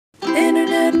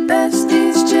internet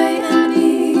besties, J and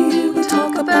E. We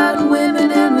talk about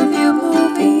women and review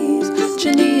movies.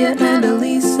 Jania and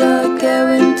Elisa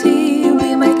guarantee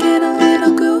we might get a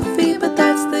little goofy, but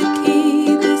that's the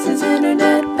key. This is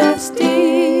internet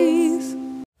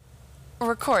besties.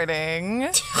 Recording.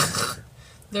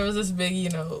 There was this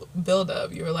big, build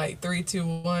up. You were like 3, 2,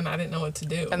 1. I didn't know what to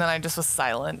do. And then I just was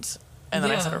silent. And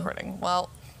then I started recording. Well,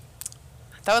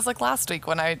 that was like last week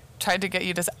when I tried to get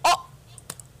you to say, oh,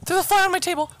 there's a fly on my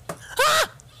table.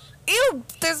 Ah! Ew,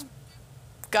 there's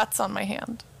guts on my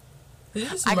hand. Did you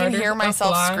just I can murder hear a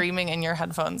myself fly? screaming in your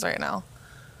headphones right now.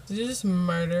 Did you just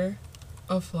murder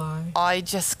a fly? I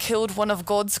just killed one of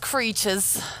God's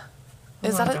creatures.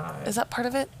 Is my that God. Is that part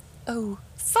of it? Oh,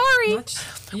 sorry.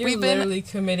 You're literally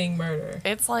committing murder.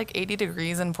 It's like 80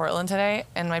 degrees in Portland today,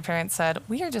 and my parents said,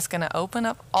 we are just going to open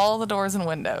up all the doors and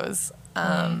windows,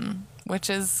 which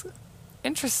is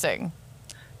interesting.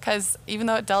 Because even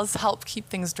though it does help keep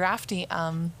things drafty,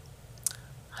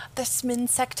 there's some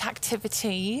insect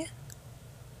activity,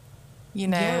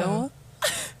 Yeah.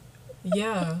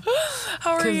 Yeah.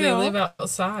 How are you? Because they live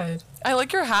outside. I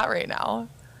like your hat right now.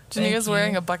 Jania's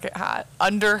wearing a bucket hat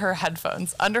under her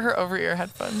headphones, under her over-ear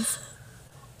headphones.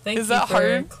 Thank Is you that for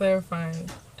hard clarifying.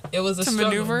 It was a to struggle,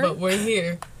 maneuver? but we're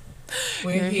here.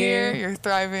 You're here. You're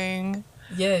thriving.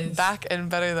 Yes. Back and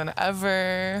better than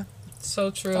ever. So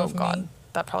true Oh of God, me.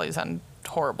 that probably sounded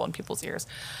horrible in people's ears.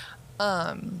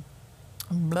 Hey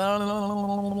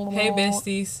Hey,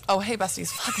 besties. Oh, hey besties.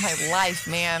 Fuck my life,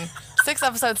 man. 6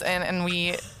 episodes in, and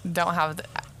we don't have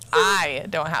I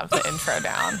don't have the intro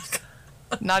down.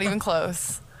 Not even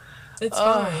close. It's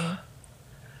fine.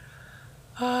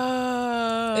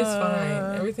 It's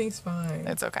fine. Everything's fine.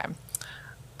 It's okay.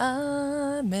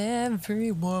 I'm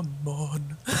every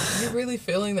woman. You're really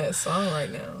feeling that song right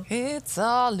now. It's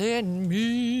all in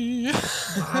me.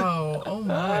 Wow. Oh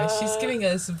my. She's giving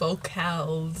us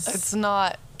vocals. It's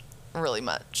not really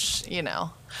much, You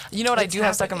know what I do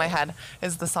have stuck in my head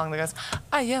is the song that goes,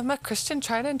 I am a Christian,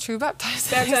 tried and true,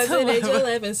 baptized Baptized at age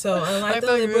 11, so unlike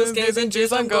the liberals, gays, and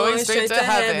Jews, I'm going straight to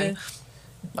heaven.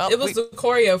 Well, It was the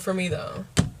choreo for me, though.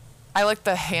 I like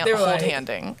the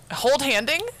hold-handing.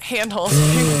 Hold-handing?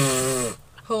 Hand-holding.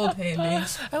 Hold handing.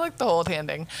 I like the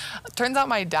hold-handing. Turns out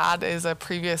my dad is a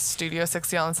previous Studio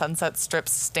 60 on Sunset Strip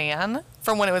stan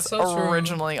from when it was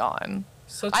originally on.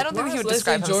 I don't think he would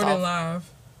describe himself. Jordan live.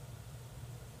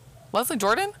 Leslie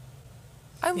Jordan?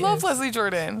 I love Leslie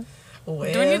Jordan. Well,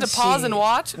 Do we need to pause and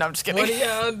watch? No, I'm just kidding. What are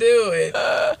y'all doing?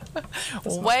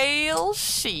 Well,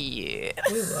 shit.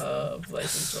 We love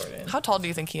Leslie Jordan. How tall do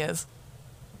you think he is?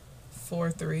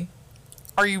 4'3".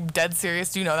 Are you dead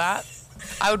serious? Do you know that?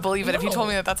 I would believe it. If you told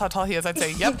me that that's how tall he is, I'd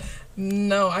say, yep.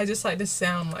 No, I just like to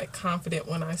sound like confident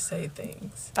when I say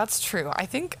things. That's true. I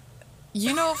think,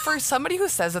 for somebody who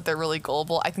says that they're really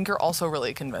gullible, I think you're also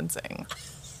really convincing.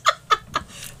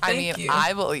 Thank you.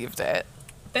 I believed it.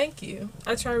 Thank you.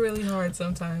 I try really hard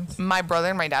sometimes. My brother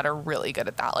and my dad are really good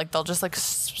at that. Like, they'll just,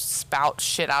 spout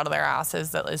shit out of their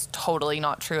asses that is totally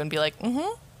not true and be like,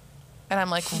 mm-hmm. And I'm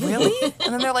like, really?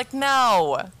 And then they're like,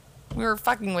 no, we were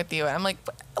fucking with you. And I'm like,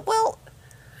 well,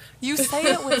 you say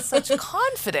it with such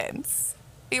confidence.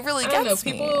 It really gets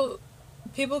me.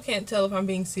 People can't tell if I'm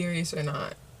being serious or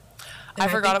not. I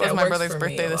forgot it was my brother's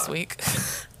birthday this week.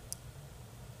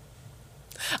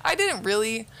 I didn't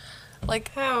really,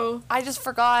 How? I just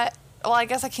forgot. Well, I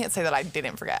guess I can't say that I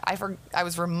didn't forget. I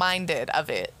was reminded of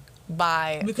it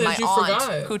by my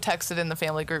aunt who texted in the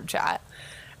family group chat.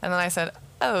 And then I said,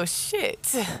 oh,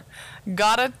 shit.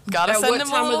 Gotta send him a little message. What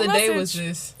time of the day was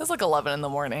this? It was like 11 in the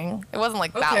morning. It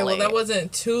wasn't that late. Okay, well, that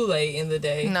wasn't too late in the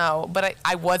day. No, but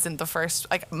I wasn't the first.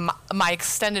 My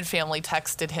extended family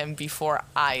texted him before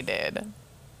I did.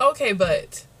 Okay,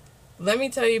 but let me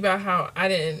tell you about how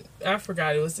I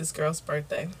forgot it was this girl's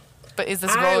birthday. But is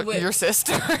this girl your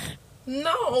sister?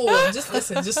 No, just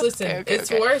listen. Okay,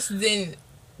 it's worse than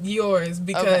yours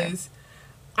because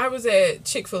I was at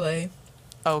Chick-fil-A.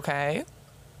 Okay.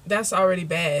 That's already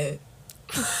bad.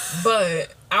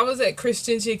 But I was at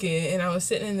Christian Chicken and I was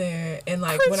sitting in there and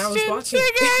when I was watching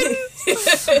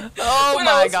Oh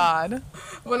my God.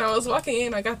 When I was walking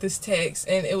in, I got this text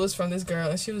and it was from this girl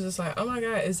and she was just like, oh my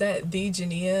God, is that the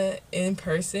Jania in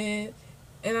person?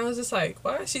 And I was just like,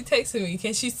 why is she texting me?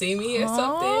 Can she see me or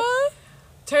something?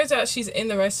 Turns out she's in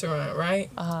the restaurant,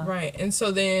 right? Right. And so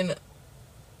then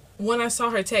when I saw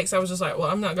her text, I was just like,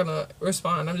 well, I'm not going to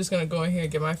respond. I'm just going to go in here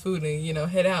and get my food and,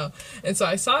 head out. And so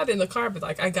I saw it in the car, but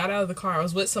I got out of the car. I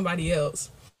was with somebody else.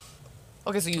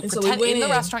 Okay, so in the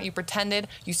restaurant, you pretended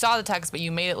you saw the text, but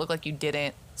you made it look like you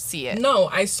didn't see it. No,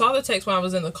 I saw the text when I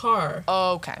was in the car.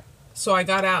 Oh, okay. So I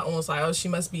got out and was like, oh, she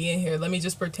must be in here. Let me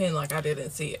just pretend like I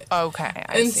didn't see it.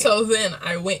 Okay. So then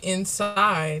I went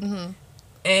inside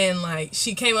and like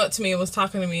she came up to me and was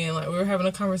talking to me and like we were having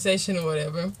a conversation or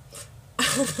whatever.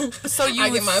 So you I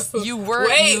get my food. You were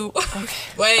Wait. okay.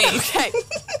 Wait. Okay.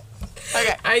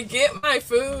 Okay. I get my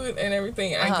food and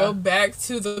everything. I go back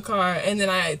to the car and then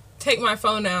I take my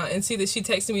phone out and see that she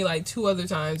texted me like 2 other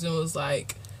times and was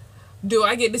like, do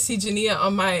I get to see Jania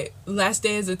on my last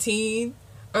day as a teen?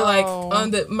 Or like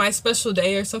on my special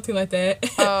day or something like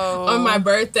that. On my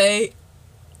birthday.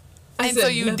 And so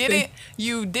you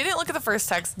didn't look at the first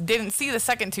text, didn't see the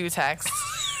second 2 texts,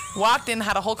 walked in,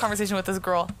 had a whole conversation with this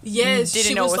girl. Yes, didn't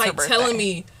she know was it was her like birthday. telling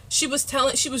me. She was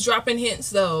dropping hints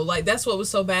though. Like that's what was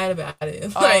so bad about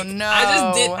it. Like, no.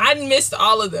 I missed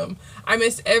all of them. I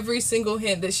missed every single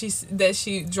hint that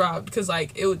she dropped because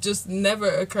like it just never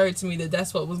occurred to me that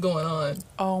that's what was going on.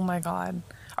 Oh my God.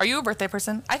 Are you a birthday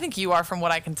person? I think you are from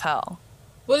what I can tell.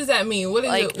 What does that mean? What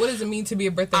does it mean to be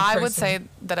a birthday person? I would say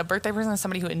that a birthday person is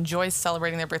somebody who enjoys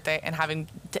celebrating their birthday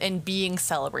and being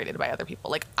celebrated by other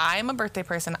people. Like I'm a birthday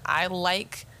person. I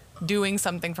like doing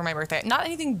something for my birthday. Not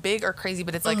anything big or crazy,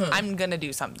 but it's like I'm going to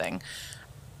do something.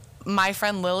 My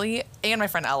friend Lily and my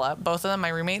friend Ella, both of them my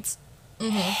roommates,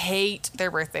 hate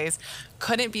their birthdays.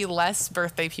 Couldn't be less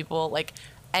birthday people. Like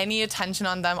any attention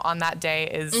on them on that day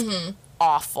is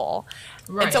awful.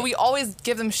 Right. And so we always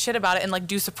give them shit about it and like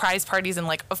do surprise parties and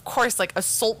like of course like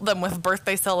assault them with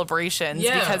birthday celebrations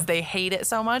because they hate it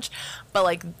so much, but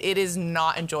like it is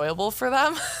not enjoyable for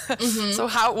them. So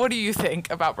what do you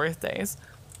think about birthdays?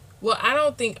 Well, I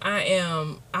don't think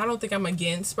I'm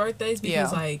against birthdays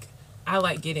because like I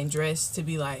like getting dressed to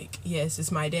be like, yes,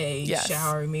 it's my day. Yes.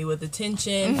 Shower me with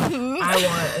attention. I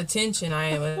want attention. I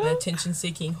am an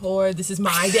attention-seeking whore. This is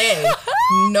my day.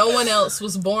 No one else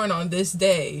was born on this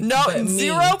day. No, but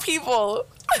zero people.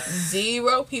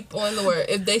 0 people in the world.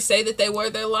 If they say that they were,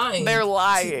 they're lying. They're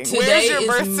lying. Where's your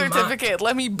birth certificate?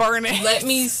 Let me burn it. Let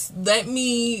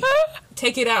me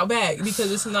take it out back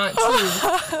because it's not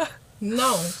true.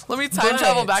 No. Let me time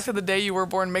travel back to the day you were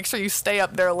born. Make sure you stay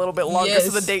up there a little bit longer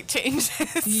so the date changes.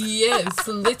 Yes,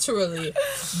 literally.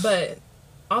 But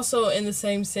also in the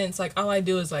same sense, like all I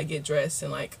do is like get dressed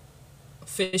and like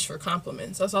fish for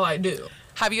compliments. That's all I do.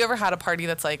 Have you ever had a party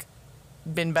that's like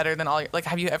been better than all your, like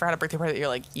have you ever had a birthday party that you're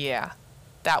like, yeah,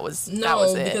 that was it?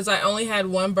 No, because I only had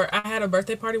I had a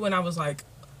birthday party when I was like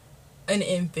an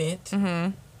infant.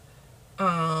 Then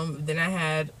I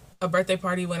had a birthday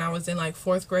party when I was in like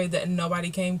 4th grade that nobody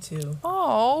came to.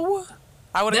 Oh,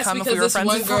 I would have come if we were this friends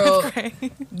one in girl, 4th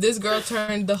grade. This girl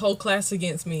turned the whole class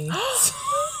against me.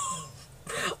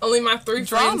 Only my 3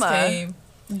 friends came.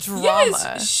 Drama.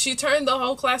 Yes, she turned the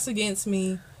whole class against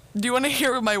me. Do you want to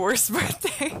hear my worst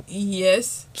birthday?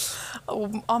 Yes.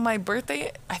 On my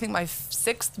birthday, I think my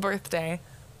 6th birthday,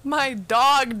 my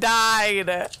dog died.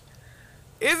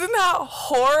 Isn't that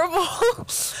horrible?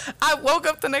 I woke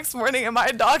up the next morning and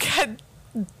my dog had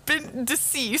been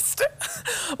deceased.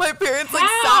 My parents like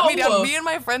sat me down. Me and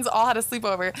my friends all had a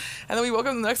sleepover. And then we woke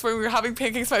up the next morning, we were having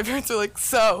pancakes. My parents were like,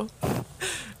 so,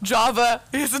 Java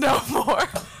is no more.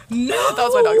 No. That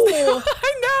was my dog's name.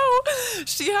 I know.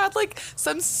 She had like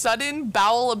some sudden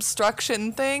bowel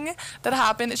obstruction thing that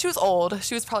happened. She was old.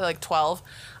 She was probably like 12.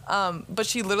 But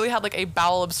she literally had like a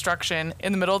bowel obstruction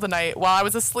in the middle of the night while I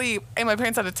was asleep, and my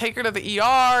parents had to take her to the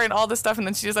ER and all this stuff, and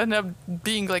then she just ended up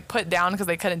being like put down because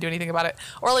they couldn't do anything about it.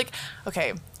 Or like,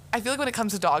 okay, I feel like when it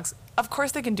comes to dogs, of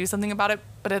course they can do something about it,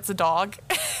 but it's a dog,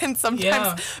 and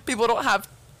sometimes people don't have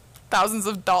thousands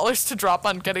of dollars to drop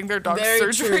on getting their dog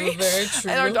surgery. Very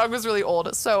true. And our dog was really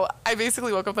old, so I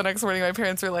basically woke up the next morning. My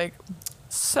parents were like,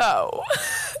 "So,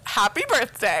 happy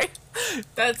birthday."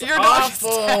 That's your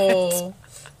awful.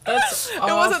 That's awful.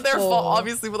 It wasn't their fault,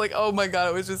 obviously, but like, oh my god,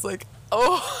 it was just like,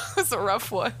 oh, it's a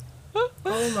rough one.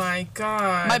 Oh my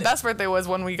god. My best birthday was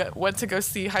when we went to go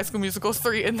see High School Musical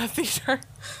 3 in the theater.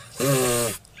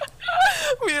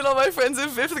 Me and all my friends in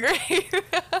 5th grade.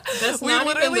 That's not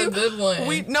even the good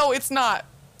one. No, it's not.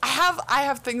 I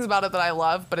have things about it that I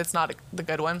love, but it's not the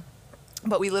good one.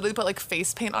 But we literally put like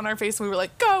face paint on our face and we were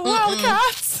like, go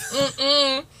Wildcats!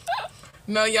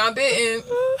 No, y'all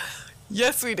didn't.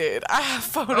 Yes, we did. I have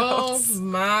photos. Oh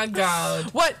my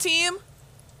god. What team?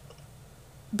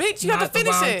 Bitch, you have to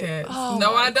finish it. Oh,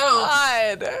 no, I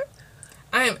don't. God.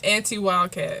 I am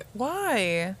anti-Wildcat.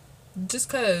 Why? Just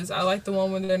because I like the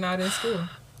one when they're not in school.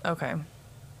 Okay.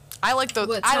 I like the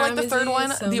third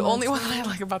one. The only one I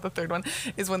like about the third one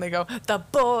is when they go, "The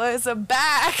boys are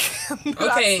back."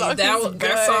 Okay,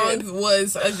 that song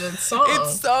was a good song.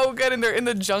 It's so good, and they're in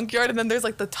the junkyard, and then there's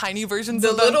like the tiny versions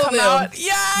of them come out.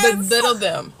 Yes, the little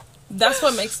them. That's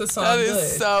what makes the song That good.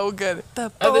 is so good.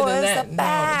 The Other than boys that, are no.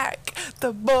 back.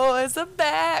 The boys are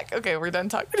back. Okay, we're done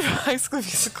talking about High School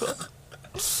Musical.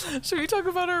 Should we talk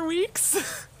about our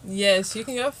weeks? Yes, you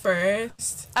can go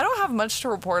first. I don't have much to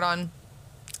report on,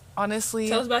 honestly.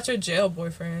 Tell us about your jail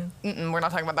boyfriend. We're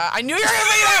not talking about that. I knew you were gonna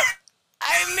bring it up.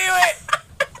 I knew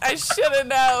it. I should have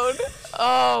known.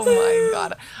 Oh my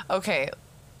god. Okay.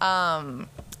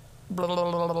 Blah, blah,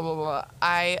 blah, blah, blah, blah.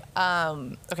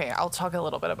 Okay, I'll talk a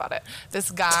little bit about it.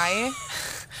 This guy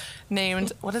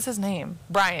named, what is his name?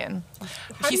 Brian.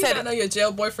 How do you not know your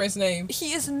jail boyfriend's name?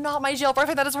 He is not my jail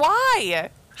boyfriend. That is why.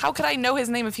 How could I know his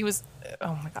name if he was?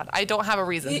 Oh my god. I don't have a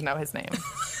reason to know his name.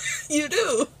 You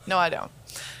do. No, I don't.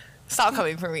 Stop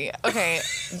coming for me. Okay,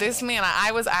 this man,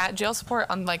 I was at jail support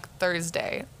on like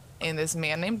Thursday, and this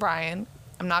man named Brian,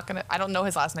 I don't know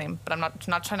his last name, but I'm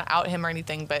not trying to out him or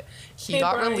anything, but he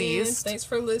got Brian, released. Thanks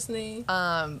for listening.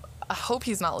 I hope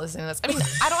he's not listening to this. I mean,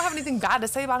 I don't have anything bad to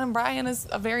say about him. Brian is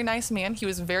a very nice man. He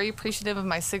was very appreciative of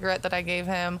my cigarette that I gave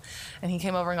him, and he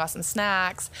came over and got some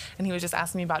snacks, and he was just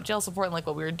asking me about jail support and like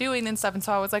what we were doing and stuff. And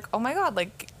so I was like, oh my god,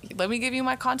 like let me give you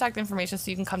my contact information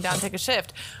so you can come down and take a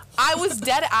shift. I was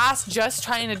dead ass just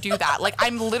trying to do that. Like I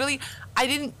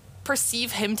didn't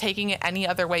perceive him taking it any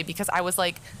other way because I was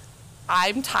like,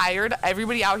 I'm tired.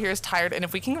 Everybody out here is tired, and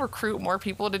if we can recruit more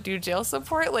people to do jail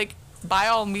support, like by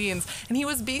all means. And he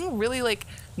was being really like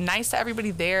nice to everybody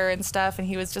there and stuff, and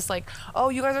he was just like, oh,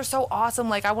 you guys are so awesome,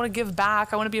 like I want to give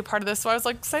back, I want to be a part of this. So I was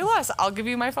like, say less, I'll give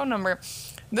you my phone number.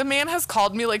 The man has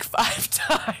called me like 5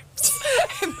 times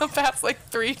in the past like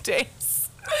 3 days.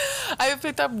 I have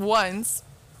picked up once,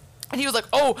 and he was like,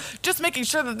 oh, just making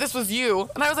sure that this was you.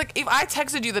 And I was like, if I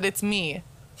texted you that it's me,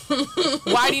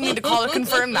 why do you need to call to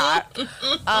confirm that?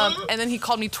 And then he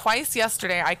called me twice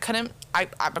yesterday. I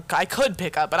could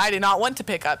pick up, but I did not want to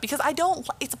pick up because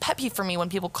it's a pet peeve for me when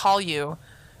people call you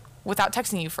without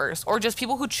texting you first, or just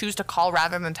people who choose to call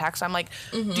rather than text. I'm like,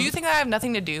 do you think I have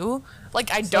nothing to do?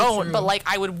 Like, I don't, true. but like,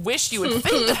 I would wish you would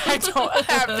think that I don't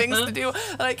have things to do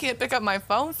that I can't pick up my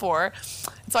phone for.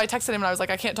 So I texted him and I was like,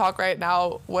 I can't talk right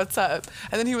now. What's up?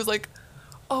 And then he was like,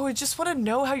 oh, I just want to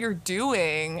know how you're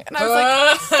doing. And I was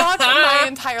like, fuck my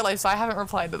entire life. So I haven't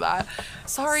replied to that.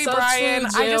 Sorry, So Brian.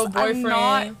 true, I'm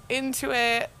not into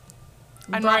it.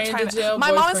 I'm Brian, not trying the to. jail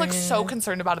My mom is like boyfriend. so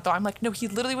concerned about it though. I'm like, no, he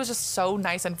literally was just so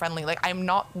nice and friendly. Like, I'm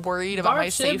not worried about Barb my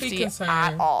should be safety concerned.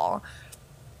 at all.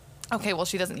 Okay, well,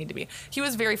 she doesn't need to be. He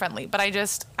was very friendly, but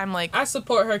I'm like, I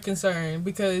support her concern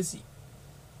because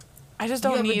I just you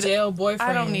don't have need a jail boyfriend.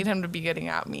 I don't need him to be getting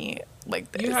at me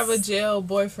like this. You have a jail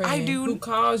boyfriend I do. who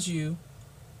calls you.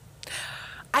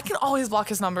 I can always block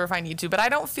his number if I need to, but I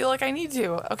don't feel like I need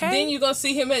to, okay? Then you're going to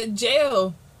see him at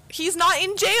jail. He's not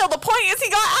in jail. The point is he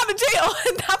got out of jail,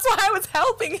 and that's why I was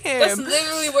helping him. That's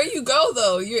literally where you go,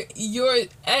 though. You're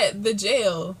at the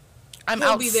jail. I'm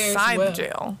He'll be there as outside well. the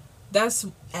jail. That's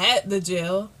at the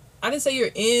jail. I didn't say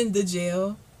you're in the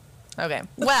jail. Okay.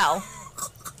 Well,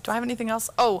 do I have anything else?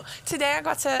 Oh, today I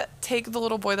got to take the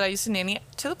little boy that I used to nanny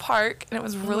to the park, and it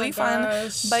was really fun.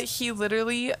 Gosh. But he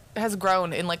literally has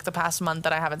grown in like the past month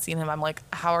that I haven't seen him. I'm like,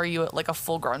 how are you like a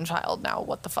full-grown child now?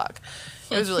 What the fuck?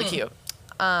 It was really cute.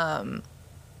 I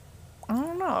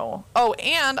don't know. Oh,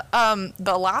 and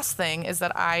the last thing is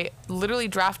that I literally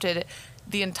drafted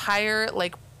the entire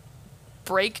like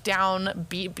breakdown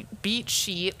beat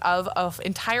sheet of an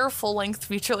entire full-length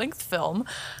feature-length film.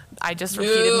 I just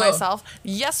repeated myself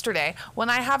yesterday when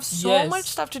I have so much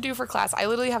stuff to do for class. I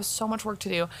literally have so much work to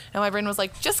do, and my brain was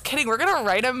like, just kidding, we're gonna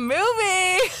write a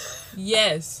movie.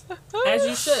 Yes, as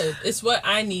you should. It's what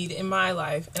I need in my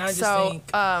life, and I just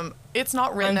think it's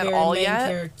not written I'm at very all main yet.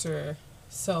 character,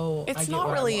 so I It's get not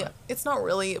what I really. want. It's not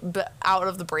really out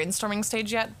of the brainstorming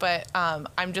stage yet. But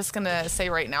I'm just gonna say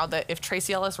right now that if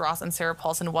Tracy Ellis Ross and Sarah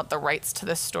Paulson want the rights to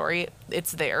this story,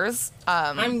 it's theirs.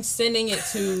 I'm sending it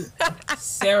to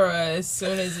Sarah as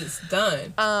soon as it's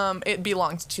done. It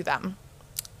belongs to them.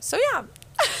 So yeah,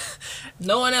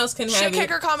 No one else can have shit it.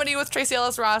 kicker comedy with Tracy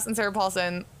Ellis Ross and Sarah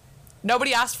Paulson.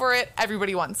 Nobody asked for it.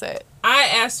 Everybody wants it. I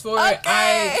asked for it.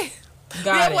 I we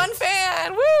got have it. one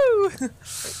fan. Woo!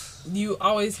 You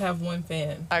always have one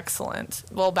fan. Excellent.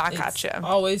 Well, back It's at you.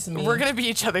 always me. We're gonna be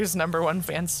each other's number one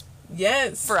fans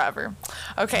Yes. forever.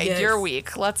 Okay, Yes. your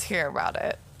week. Let's hear about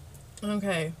it.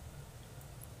 Okay.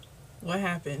 What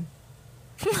happened?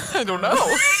 I don't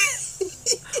know.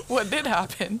 What did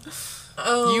happen?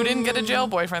 You didn't get a jail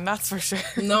boyfriend, that's for sure.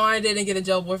 No, I didn't get a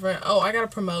jail boyfriend. Oh, I got a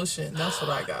promotion. That's what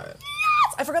I got.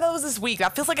 I forgot that was this week.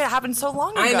 That feels like it happened so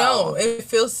long ago. I know. It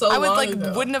feels so I would long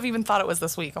ago. wouldn't have even thought it was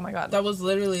this week. Oh my god. That was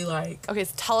literally like, Okay,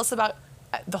 so tell us about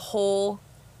the whole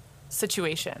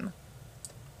situation.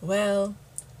 well,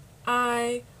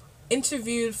 I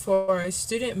interviewed for a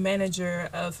student manager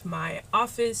of my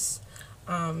office.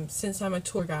 Since I'm a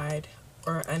tour guide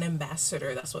or an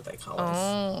ambassador, that's what they call us.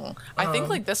 Oh, I think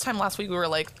like this time last week we were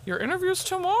like, your interview's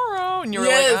tomorrow, and you were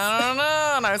Yes. like, I don't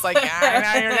know, and I was like, yeah,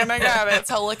 now you're gonna get it.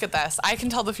 So look at this. I can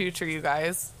tell the future, you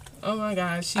guys. Oh my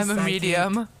gosh, she's I'm a psychic.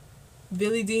 medium.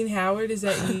 Billie Dean Howard, is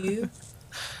that you?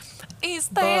 Is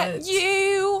that But-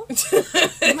 you?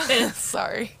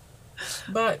 Sorry.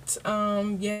 But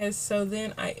yes, so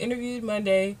then I interviewed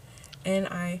Monday and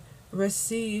I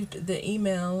received the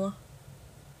email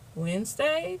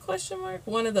Wednesday, question mark?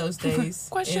 One of those days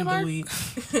Question in mark? the week.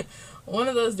 One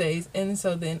of those days. And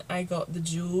so then I got the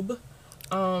job.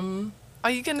 Are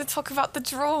you gonna talk about the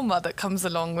drama that comes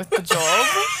along with the job?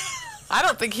 I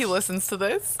don't think he listens to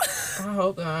this. I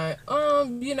hope not.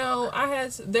 You know,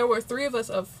 there were 3 of us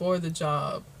up for the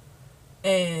job.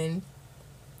 And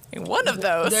One of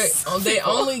those. they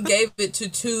people. only gave it to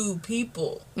 2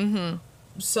 people. Mm-hmm.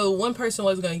 So one person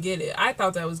wasn't going to get it. I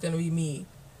thought that was going to be me.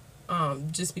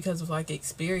 Just because of like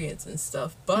experience and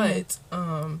stuff. But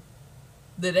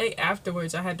the day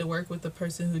afterwards, I had to work with the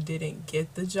person who didn't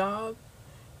get the job.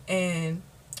 And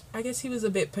I guess he was a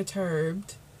bit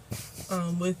perturbed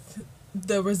with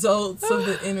the results of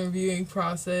the interviewing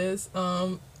process.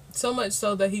 So much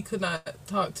so that he could not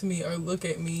talk to me or look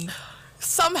at me.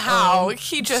 Somehow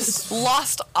he just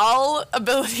lost all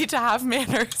ability to have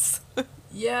manners.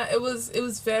 Yeah, it was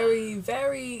very,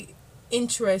 very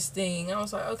interesting. I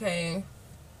was like, okay,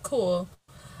 cool.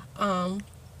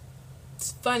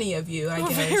 It's funny of you, I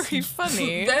guess. Very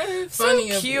funny. Very funny So of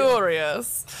you.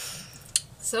 curious.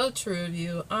 So true of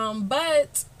you.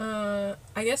 But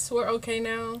I guess we're okay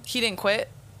now. He didn't quit.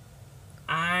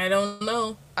 I don't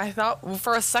know. I thought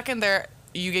for a second there,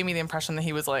 you gave me the impression that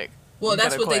he was like, Well, "You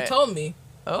that's gotta what they quit." told me.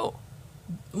 Oh,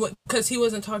 Because he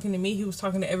wasn't talking to me, he was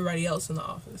talking to everybody else in the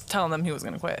office. telling them he was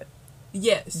gonna quit.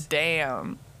 Yes.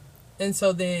 Damn. And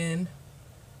so then,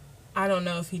 I don't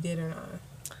know if he did or not.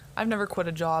 I've never quit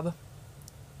a job.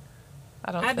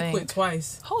 I don't I had think. to quit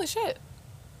twice. Holy shit.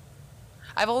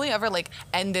 I've only ever like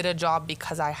ended a job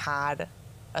because I had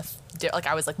like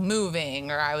I was like moving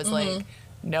or I was like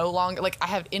no longer like I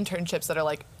have internships that are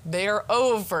like they're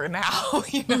over now.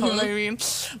 You know what I mean?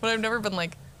 But I've never been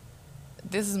like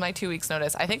this is my 2 weeks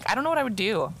notice. I don't know what I would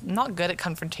do. I'm not good at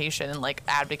confrontation and like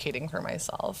advocating for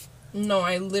myself. No,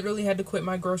 I literally had to quit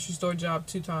my grocery store job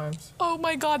 2 times. Oh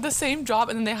my god, the same job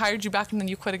and then they hired you back and then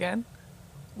you quit again?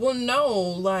 Well, no,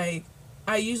 like,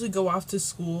 I usually go off to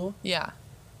school Yeah.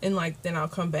 and, like, then I'll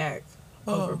come back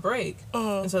over break.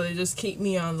 And so they just keep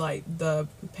me on, like, the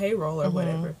payroll or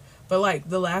whatever. But, like,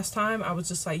 the last time, I was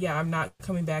just like, yeah, I'm not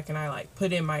coming back, and I, like,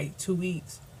 put in my 2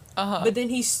 weeks. But then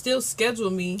he still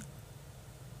scheduled me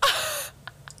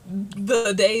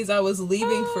the days I was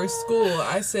leaving for school.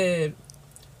 I said,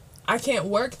 I can't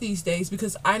work these days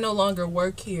because I no longer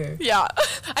work here. Yeah.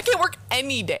 I can't work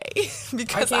any day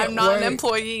because can't I'm not an work.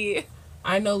 employee.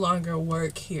 I no longer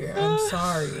work here. I'm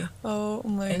sorry. Oh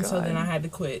my god. And so then I had to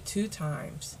quit 2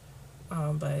 times.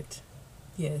 But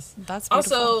yes. That's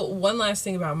beautiful. Also, one last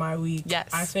thing about my week. Yes.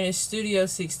 I finished Studio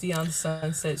 60 on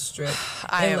Sunset Strip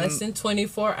I in am- less than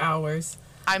 24 hours.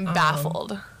 I'm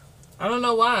baffled. I don't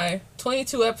know why.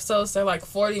 22 episodes, they're like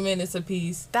 40 minutes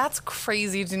apiece. That's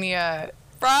crazy, Jania.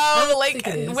 Bro, don't like, think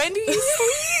it is. when do you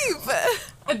sleep?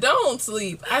 I don't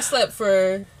sleep. I slept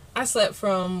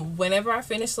from whenever I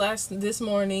finished this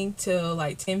morning till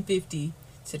like 10:50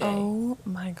 today. Oh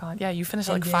my god. Yeah, you finished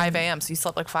at And like then- 5 a.m., so you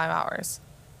slept like 5 hours.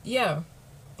 Yeah.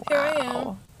 Here I am.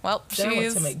 Wow. Well, Then I went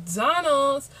she's... to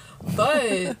McDonald's,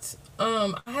 but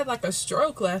I had like a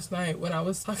stroke last night when I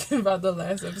was talking about the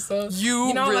last episode.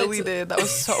 You know, I like really to- did. That was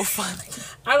so funny.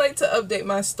 I like to update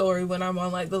my story when I'm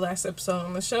on like the last episode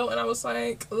on the show, and I was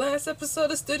like, last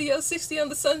episode of Studio 60 on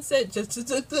the Sunset. You're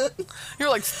like, I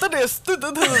was like, what is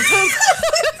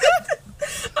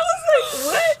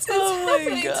Oh my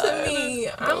happening God. to me?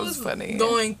 I That was was funny.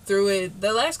 going through it.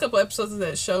 The last couple episodes of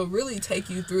that show really take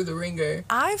you through the ringer.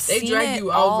 I've They seen drag it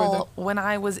you all over when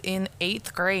I was in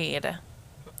 8th grade.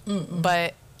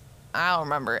 But I don't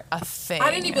remember a thing.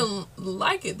 I didn't even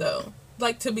like it though.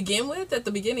 Like to begin with, at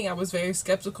the beginning I was very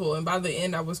skeptical, and by the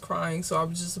end I was crying, so I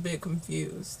was just a bit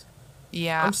confused.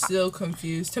 Yeah. I'm still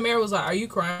confused. Tamara was like, "Are you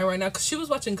crying right now?" Because she was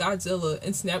watching Godzilla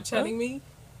and Snapchatting me.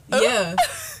 Yeah,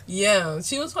 yeah.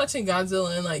 She was watching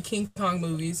Godzilla and like King Kong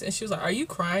movies, and she was like, "Are you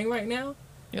crying right now?"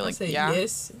 You're I like, said, yeah.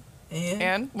 yes.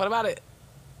 And what about it?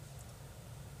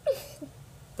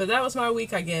 But that was my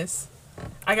week, I guess.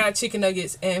 I got chicken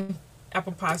nuggets and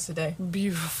apple pies today.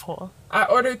 Beautiful. I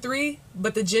ordered 3,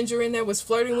 but the ginger in there was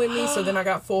flirting with me, so then I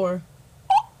got 4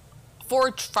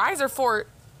 4 fries or 4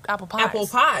 apple pies? apple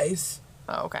pies.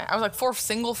 Oh, okay. I was like, 4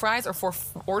 single fries or 4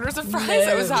 orders of fries?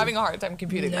 I was having a hard time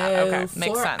computing that. Okay,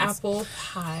 makes 4 sense. apple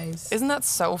pies. Isn't that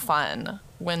so fun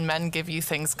when men give you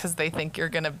things because they think you're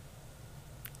going to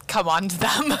come on to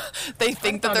them? They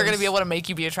think that they're going to be able to make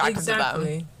you be attracted to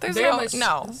them. There's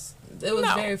no. It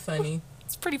was very funny.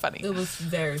 It's pretty funny. It was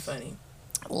very funny.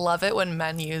 Love it when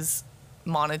men use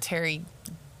monetary,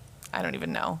 I don't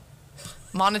even know,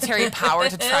 monetary power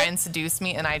to try and seduce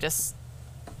me, and I just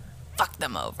fuck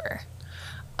them over.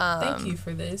 Thank you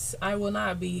for this. I will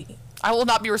not be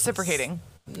reciprocating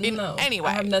in any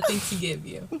way. I have nothing to give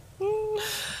you.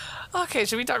 Okay,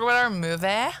 should we talk about our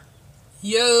movie?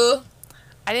 Yo.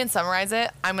 I didn't summarize it.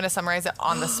 I'm going to summarize it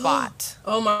on the spot.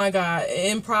 Oh my God.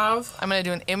 Improv? I'm going to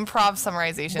do an improv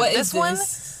summarization. What is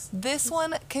this? This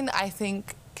one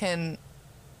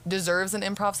deserves an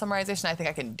improv summarization. I think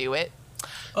I can do it.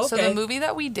 Okay. So the movie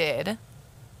that we did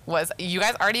was, you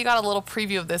guys already got a little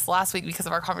preview of this last week because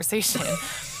of our conversation.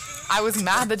 I was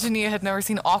mad that Jania had never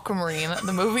seen Aquamarine,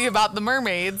 the movie about the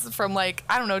mermaids from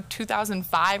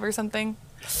 2005 or something.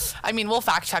 I mean, we'll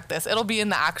fact check this. It'll be in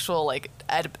the actual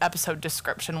episode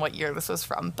description what year this was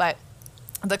from. But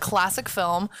the classic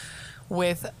film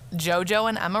with JoJo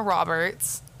and Emma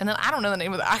Roberts, and then I don't know the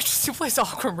name of the actress who plays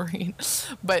Aquamarine,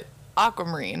 but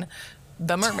Aquamarine,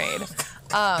 the mermaid.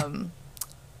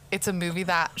 It's a movie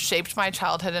that shaped my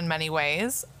childhood in many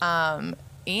ways. And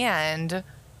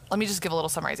let me just give a little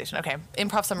summarization. Okay,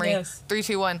 improv summary. Yes. 3,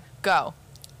 2, 1, go.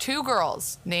 2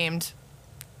 girls named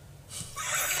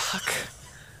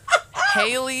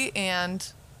Haley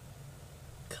and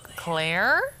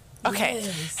Claire. Okay,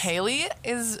 Yes. Haley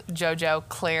is JoJo.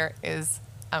 Claire is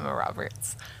Emma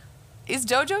Roberts. Does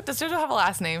JoJo have a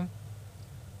last name?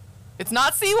 It's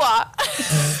not Siwa.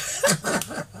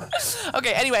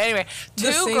 Okay, anyway.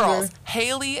 2 girls,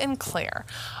 Haley and Claire,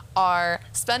 are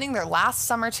spending their last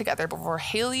summer together before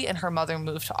Haley and her mother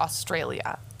move to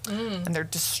Australia. And they're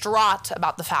distraught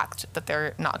about the fact that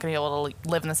they're not going to be able to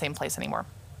live in the same place anymore.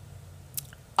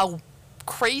 A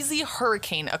crazy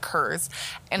hurricane occurs,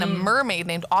 and a mermaid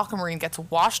named Aquamarine gets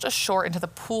washed ashore into the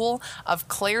pool of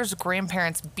Claire's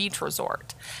grandparents' beach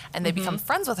resort, and they become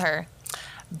friends with her.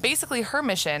 Basically, her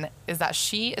mission is that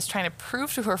she is trying to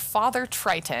prove to her father,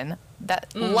 Triton,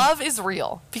 that love is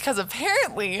real, because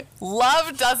apparently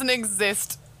love doesn't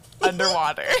exist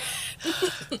underwater.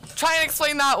 Try and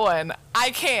explain that one. I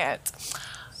can't.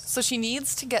 So she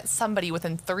needs to get somebody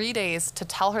within 3 days to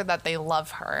tell her that they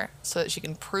love her so that she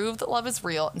can prove that love is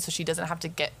real, and so she doesn't have to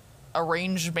get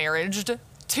arranged marriaged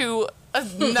to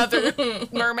another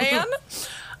merman.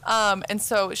 And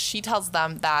so she tells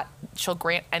them that she'll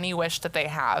grant any wish that they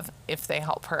have if they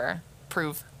help her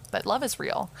prove that love is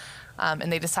real.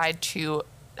 And they decide to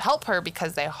help her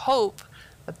because they hope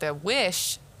that the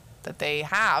wish that they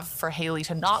have for Haley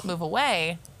to not move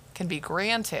away can be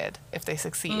granted if they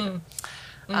succeed.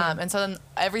 And so then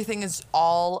everything is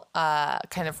all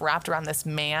kind of wrapped around this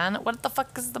man. What the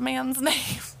fuck is the man's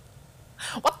name?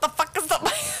 What the fuck is the...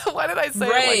 Why did I say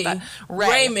it like that?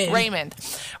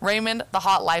 Raymond, the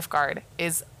hot lifeguard,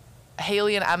 is...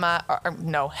 Haley and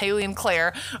Haley and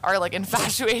Claire are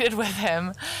infatuated with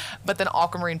him, but then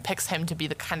Aquamarine picks him to be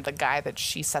the kind of the guy that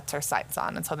she sets her sights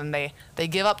on. And so then they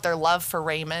give up their love for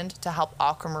Raymond to help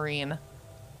Aquamarine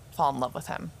fall in love with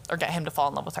him, or get him to fall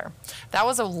in love with her. That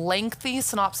was a lengthy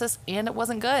synopsis, and it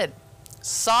wasn't good.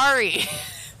 Sorry.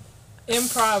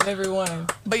 Improv, everyone.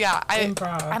 But yeah, I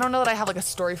Improv. don't know that I have a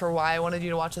story for why I wanted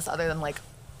you to watch this other than I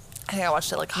think I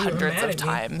watched it hundreds of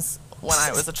times when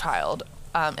I was a child.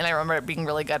 And I remember it being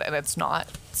really good, and it's not.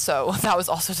 So that was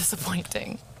also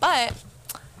disappointing. But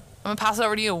I'm going to pass it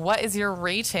over to you. What is your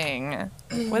rating?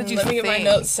 What did you think? Let me get my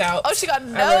notes out. Oh, she got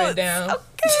notes. I wrote it down. Okay.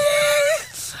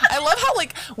 I love how,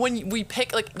 when we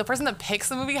pick, the person that picks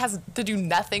the movie has to do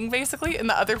nothing, basically, and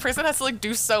the other person has to,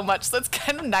 do so much. So it's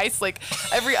kind of nice.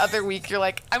 Every other week, you're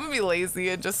I'm going to be lazy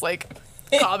and just,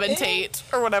 commentate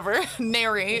or whatever.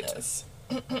 Narrate. Yes.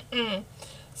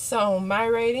 So, my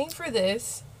rating for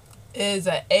this is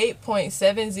a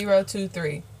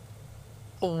 8.7023.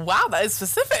 Wow, that is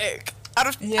specific. Out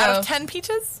of 10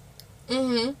 peaches?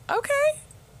 Mm-hmm. Okay.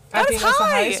 I think that's the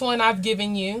highest one I've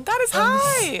given you. That is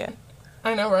high.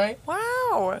 I know, right?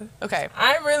 Wow. Okay.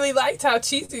 I really liked how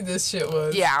cheesy this shit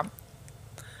was. Yeah.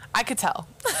 I could tell.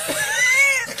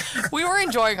 We were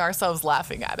enjoying ourselves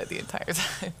laughing at it the entire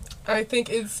time. I think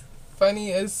it's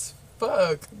funny as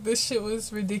fuck. This shit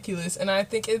was ridiculous. And I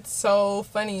think it's so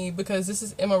funny because this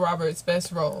is Emma Roberts'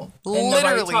 best role. And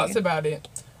nobody talks about it.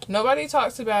 Nobody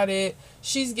talks about it.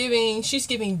 She's giving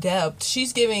depth.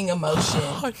 She's giving emotion.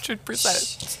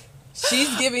 100%.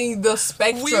 She's giving the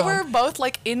spectrum. We were both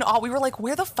like in awe. We were like,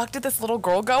 where the fuck did this little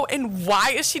girl go? And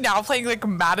why is she now playing like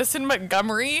Madison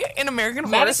Montgomery in American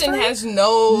Horror Story? Madison has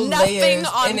no nothing layers,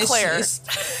 on and Claire.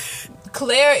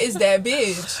 Claire is that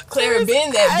bitch. Claire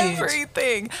been that bitch.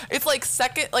 Everything. It's like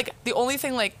second, like the only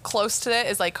thing like close to it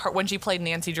is like her, when she played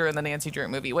Nancy Drew in the Nancy Drew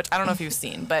movie, which I don't know if you've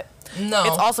seen, but No.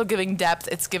 it's also giving depth.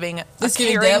 It's giving It's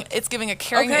giving depth. It's giving a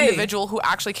caring Okay. individual who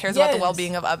actually cares about the Yes.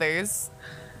 well-being of others.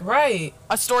 Right.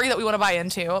 A story that we want to buy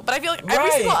into. But I feel like every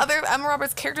Right. single other Emma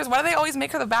Roberts characters, why do they always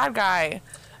make her the bad guy?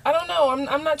 I don't know.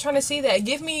 I'm not trying to see that.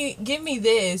 Give me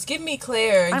this. Give me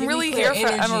Claire. I'm Give really me Claire here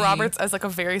for energy. Emma Roberts as like a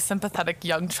very sympathetic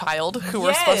young child who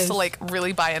we're supposed to Yes. like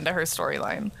really buy into her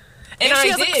storyline. And she I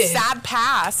has like did. sad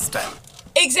past.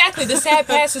 Exactly. The sad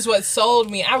past is what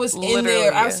sold me. I was in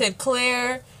there. I Literally. said,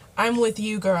 Claire, I'm with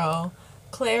you, girl.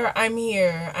 Claire, I'm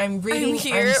here. I'm reading. I'm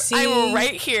here. seeing. I'm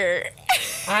right here.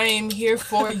 I am here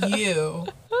for you.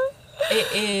 It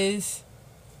is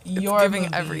your Giving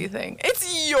movie. everything.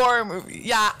 It's your movie.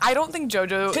 Yeah, I don't think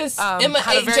JoJo 'Cause had Emma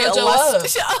a ate very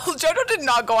JoJo JoJo did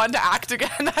not go on to act again.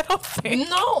 I don't think.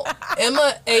 No,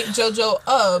 Emma ate JoJo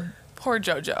up. Poor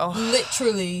JoJo.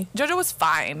 Literally. JoJo was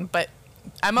fine, but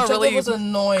Emma JoJo really was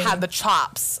annoying. had the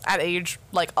chops at age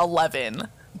like 11.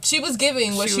 She was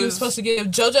giving what She she was was- supposed to give.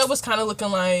 JoJo was kind of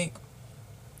looking like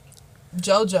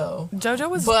JoJo. JoJo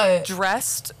was But-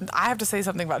 dressed. I have to say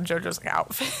something about JoJo's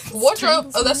outfit.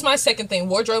 Wardrobe. Oh, that's my second thing.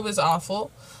 Wardrobe is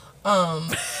awful.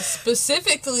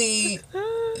 Specifically,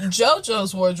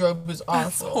 JoJo's wardrobe is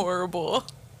That's awful. horrible.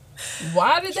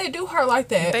 Why did they do her like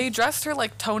that? They dressed her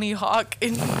like Tony Hawk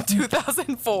in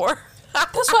 2004.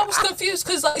 That's why I was confused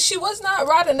because like she was not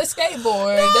riding a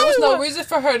skateboard. There was no reason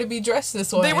for her to be dressed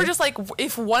this way. They were just like,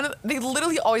 if one of, they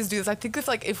literally always do this. I think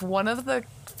if one of the,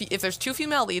 if there's two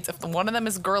female leads, if one of them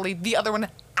is girly, the other one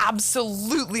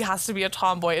absolutely has to be a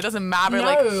tomboy. It doesn't matter.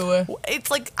 No. Like, it's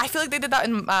like, I feel like they did that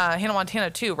in Hannah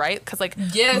Montana too, right? Because like,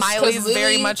 Yes, 'cause Miley's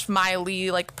very Lily- much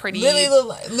Miley, like pretty. Lily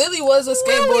was a Lily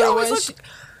skateboarder always when looked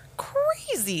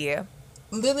crazy.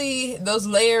 Lily, those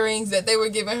layerings that they were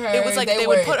giving her. It was like they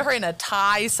would put her in a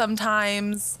tie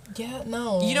sometimes. Yeah,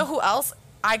 no. You know who else?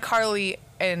 iCarly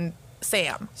and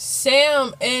Sam.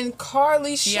 Sam and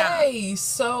Carly Yeah. Shay.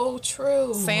 So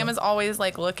true. Sam is always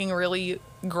like looking really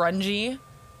grungy.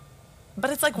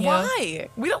 But it's like, Yeah. why?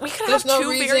 We could There's have no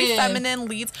two very reason. feminine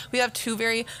leads. We have two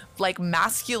very like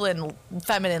masculine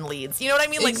feminine leads. You know what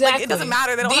I mean? Like, Exactly. like it doesn't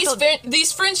matter. They don't these have to,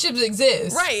 these friendships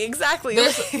exist. right, exactly.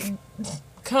 There's- Like,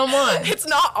 Come on. it's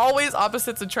not always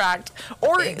opposites attract.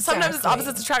 Or sometimes it's Exactly.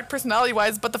 opposites attract personality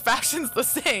wise, but the fashion's the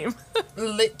same.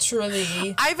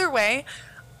 Literally. Either way,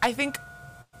 I think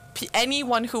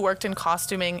anyone who worked in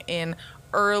costuming in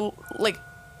early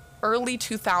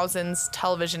 2000s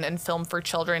television and film for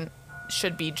children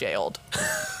should be jailed.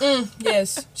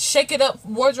 Yes. Shake it up,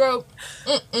 wardrobe.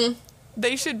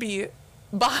 They should be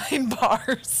behind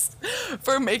bars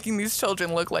for making these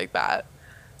children look like that.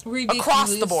 Ridiculous.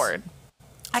 Across the board.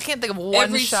 I can't think of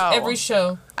one show. Every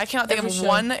show. I cannot think every of show.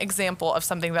 one example of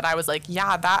something that I was like,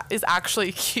 yeah, that is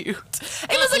actually cute.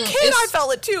 And as a kid, I It's-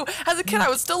 felt it too. As a kid, I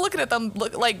was still looking at them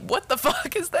like, what the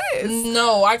fuck is this?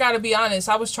 No, I gotta be honest.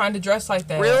 I was trying to dress like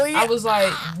that. Really? I was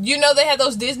like, you know, they had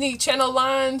those Disney Channel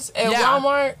lines at Yeah.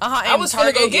 Walmart. Uh-huh, I and was finna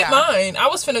go Target, get yeah. mine. I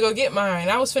was finna go get mine.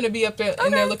 I was finna be up there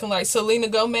in there looking like Selena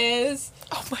Gomez.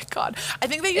 Oh my god. I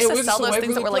think they used It to was sell the those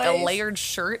things that Waverly were like a Place. layered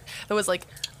shirt that was like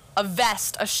a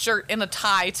vest, a shirt, and a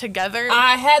tie together.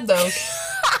 I had those.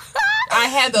 I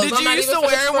had those. Did I'm you not used even to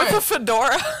finna wear them with a front.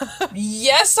 fedora?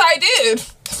 Yes, I did.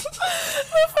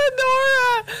 The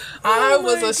fedora. I Oh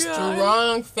was my a God.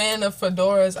 strong fan of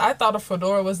fedoras. I thought a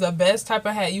fedora was the best type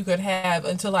of hat you could have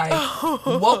until I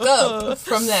woke up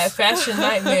from that fashion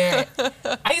nightmare.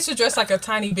 I used to dress like a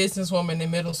tiny businesswoman in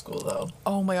middle school, though.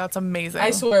 Oh my god, it's amazing. I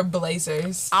used to wear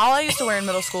blazers. All I used to wear in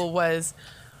middle school was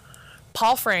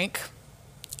Paul Frank.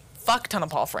 Fuck ton of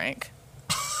Paul Frank.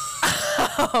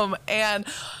 And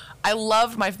I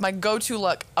loved my go-to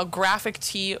look, a graphic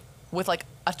tee with like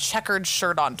a checkered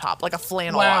shirt on top, like a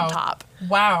flannel Wow. on top.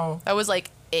 Wow. That was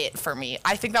like it for me.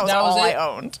 I think that was That was all I it?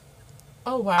 owned.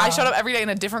 Oh, wow. I showed up every day in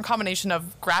a different combination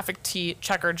of graphic tee,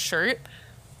 checkered shirt,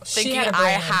 She thinking had a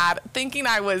brand. thinking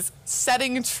I was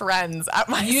setting trends at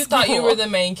my You school. thought you were the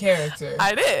main character.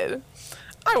 I did.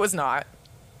 I was not.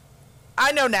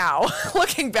 I know now,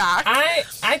 looking back.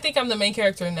 I think I'm the main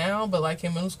character now, but like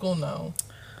in middle school, no.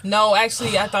 No,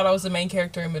 actually, I thought I was the main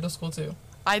character in middle school, too.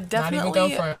 I Not definitely. even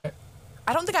going for it.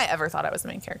 I don't think I ever thought I was the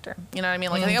main character. You know what I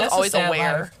mean? Like I think I was That's a always sad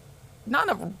aware. life. Not in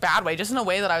a bad way, just in a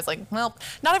way that I was like, well,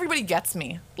 not everybody gets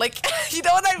me. Like, you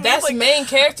know what I mean? That's like, main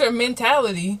character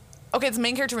mentality. okay, it's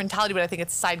main character mentality, but I think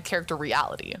it's side character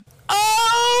reality.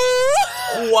 Oh!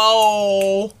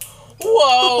 Whoa.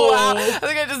 Wow. I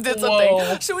think I just did something.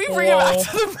 Whoa. Should we bring it back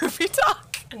to the movie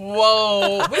talk?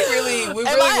 Whoa. We really went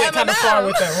kind of far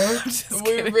with that one.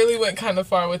 We really went kind of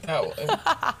far with that one.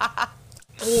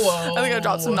 Whoa. I think I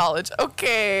dropped some knowledge.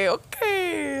 Okay.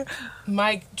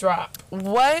 Mic drop.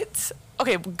 What?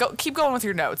 Okay, keep going with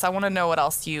your notes. I want to know what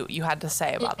else you had to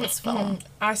say about this film.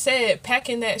 I said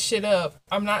packing that shit up.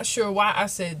 I'm not sure why I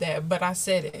said that, but I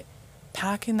said it.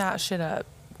 Packing that shit up.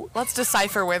 Let's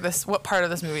decipher what part of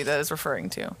this movie that is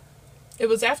referring to. It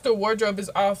was after wardrobe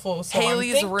is awful. So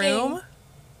Haley's room?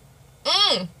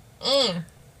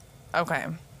 Okay.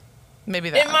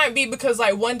 Maybe that. It might be because,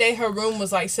 like, one day her room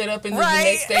was, like, set up and then the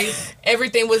next day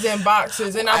everything was in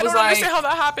boxes. And I was like... I don't understand how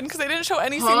that happened because they didn't show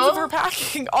any scenes of her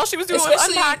packing. All she was doing was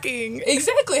unpacking.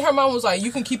 Exactly. Her mom was like,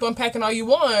 you can keep unpacking all you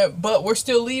want, but we're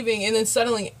still leaving. And then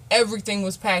suddenly everything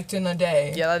was packed in a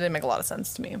day. Yeah, that didn't make a lot of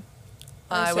sense to me.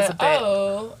 I was a bit...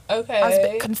 Oh, okay. I was a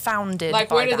bit confounded Like,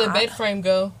 where did the bed frame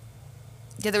go?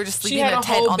 Yeah, they were just sleeping in a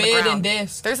tent on the ground. She had a whole bed and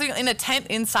desk. They're sleeping in a tent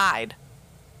inside.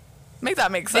 Make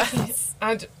that make sense.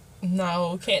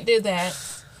 No, can't do that.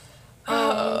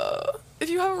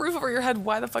 If you have a roof over your head,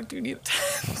 why the fuck do you need a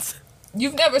tent?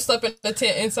 You've never slept in a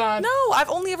tent inside? No, I've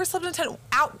only ever slept in a tent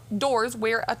outdoors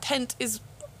where a tent is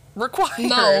required.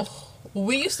 No,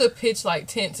 we used to pitch like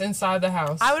tents inside the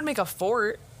house. I would make a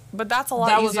fort, but that's a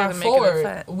lot easier than making a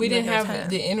tent. We didn't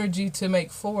have the energy to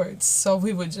make forts, so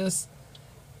we would just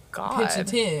pitch a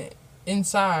tent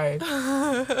inside.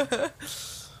 I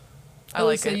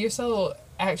like it. You're so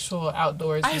actual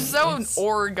outdoors. I'm so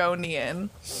Oregonian.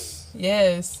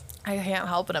 Yes. I can't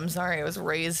help it. I'm sorry. I was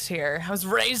raised here. I was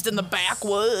raised in the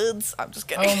backwoods. I'm just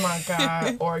kidding. Oh my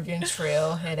God. Oregon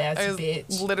Trail head ass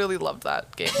bitch. Literally loved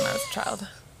that game when I was a child.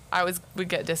 I would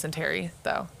get dysentery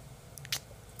though.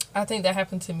 I think that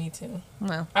happened to me too.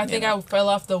 No. I think I fell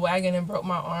off the wagon and broke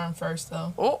my arm first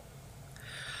though.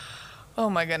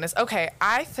 Oh my goodness. Okay.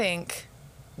 I think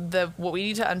what we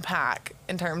need to unpack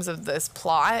in terms of this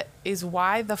plot is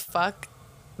why the fuck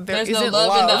there's no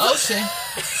love in the ocean.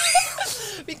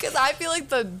 Because I feel like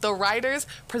the writers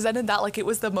presented that like it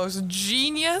was the most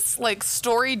genius like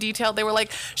story detail. They were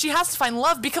like, she has to find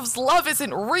love because love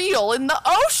isn't real in the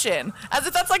ocean, as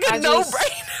if that's like a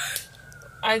no-brainer.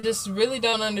 I just really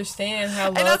don't understand how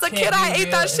love. And as a kid, I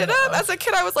ate that shit up. As a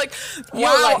kid, I was like,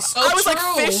 wow. Like, so I was like,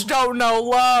 fish don't know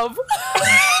love.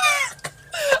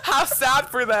 How sad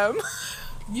for them.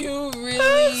 You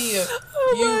really,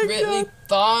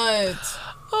 thought.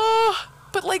 Oh,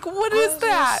 but like, what is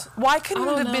that? Why couldn't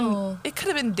it have been? It could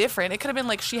have been different. It could have been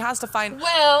like she has to find.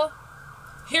 Well,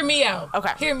 hear me out.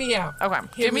 Okay. Hear me out. Okay.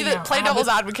 Give me the play devil's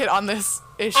advocate on this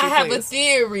issue. I have a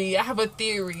theory.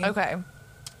 Okay.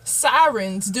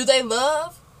 Sirens, do they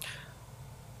love?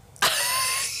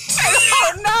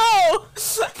 Oh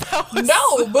no!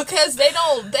 No, because they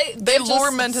don't. They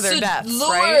lure men to their deaths,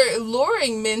 right?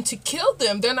 Luring men to kill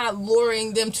them. They're not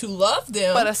luring them to love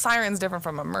them. But a siren's different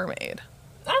from a mermaid.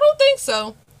 I don't think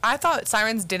so. I thought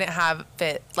sirens didn't have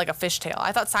like a fishtail.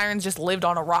 I thought sirens just lived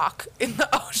on a rock in the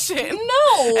ocean.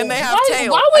 No, and they have tails.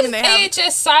 Why would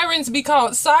AHS sirens be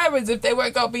called sirens if they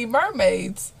weren't gonna be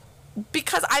mermaids?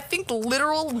 Because I think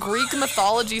literal Greek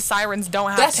mythology sirens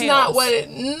don't have tails. That's not what it...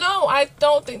 No, I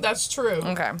don't think that's true.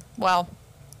 Okay. Well,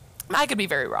 I could be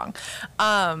very wrong.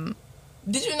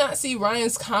 Did you not see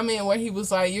Ryan's comment where he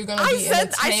was like, you're going to be in a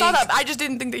tank? I saw that. I just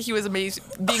didn't think that he was being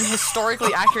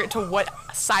historically accurate to what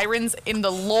sirens in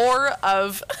the lore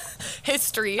of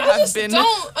history have been. I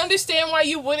don't understand why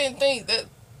you wouldn't think that.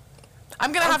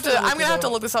 I'm gonna have to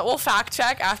look this up. We'll fact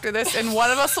check after this, and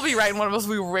one of us will be right and one of us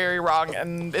will be very wrong,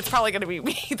 and it's probably gonna be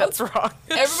me that's wrong.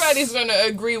 Everybody's gonna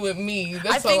agree with me.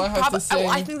 That's all I have to say.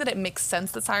 I think that it makes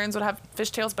sense that sirens would have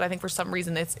fishtails, but I think for some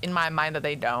reason it's in my mind that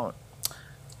they don't.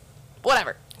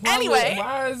 Whatever. Anyway,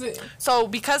 why is it? So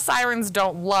because sirens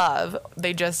don't love,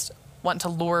 they just want to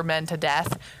lure men to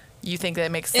death. You think that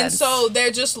it makes sense? And so they're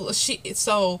just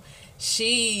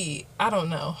she. I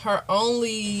don't know. Her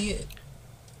only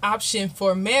option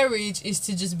for marriage is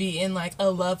to just be in like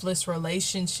a loveless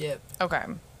relationship. Okay.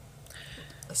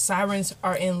 Sirens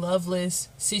are in loveless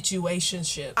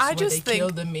situationships where they kill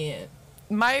the men.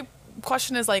 My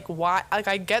question is like, why? Like,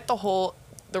 I get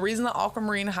the reason that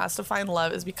aquamarine has to find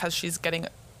love is because she's getting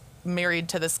married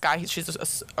to this guy.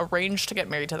 She's arranged to get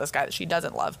married to this guy that she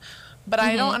doesn't love. But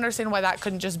I don't understand why that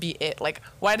couldn't just be it. Like,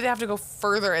 why did they have to go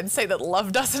further and say that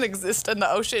love doesn't exist in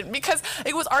the ocean? Because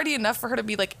it was already enough for her to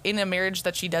be, like, in a marriage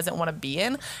that she doesn't want to be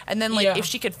in. And then, like, if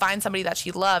she could find somebody that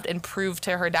she loved and prove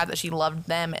to her dad that she loved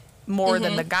them more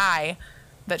than the guy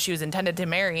that she was intended to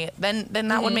marry, then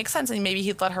that would make sense. And maybe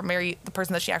he'd let her marry the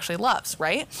person that she actually loves,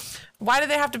 right? Why do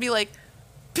they have to be, like,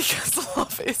 Because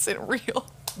love isn't real.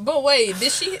 But wait,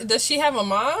 does she have a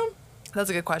mom? That's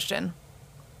a good question.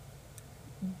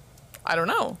 I don't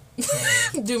know.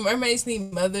 Do mermaids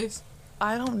need mothers?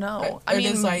 I don't know. Or I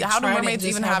mean, does, like, how do Trident mermaids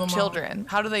just even have have a mom? children?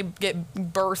 How do they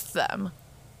birth them?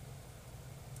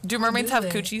 Do mermaids do have they?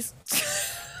 coochies?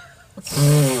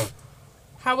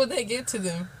 How would they get to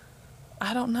them?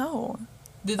 I don't know.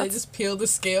 Do they just peel the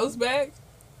scales back?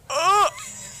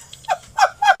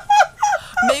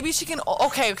 Maybe she can.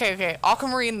 Okay.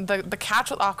 Aquamarine. The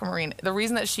catch with Aquamarine. The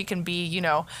reason that she can be,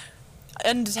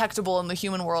 undetectable in the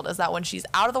human world is that when she's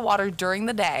out of the water during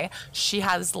the day, she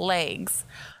has legs.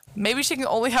 Maybe she can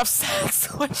only have sex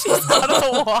when she's out of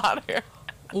the water.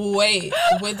 Wait,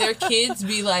 would their kids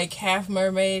be like half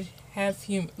mermaid, half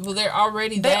human? Well, they're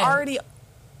already that.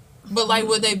 But like,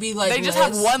 would they be like? They just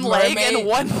have one leg mermaid? and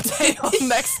one tail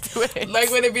next to it. Like,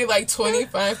 would it be like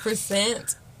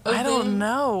 25%? I don't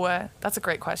know. That's a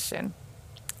great question.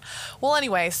 Well,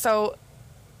 anyway, so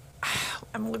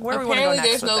where do we want to go Apparently, next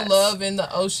there's with no this? love in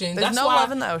the ocean. There's no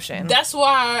love in the ocean. That's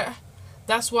why.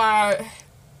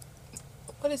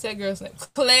 What is that girl's name?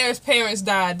 Claire's parents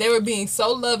died. They were being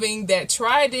so loving that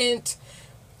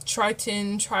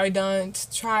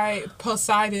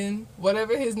Poseidon,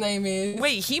 whatever his name is.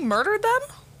 Wait, he murdered them?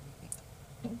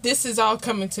 This is all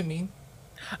coming to me.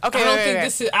 Okay, I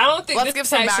don't think Let's give this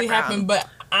some actually background. happened, but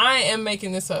I am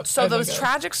making this up. So as I the go.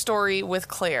 tragic story with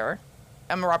Claire,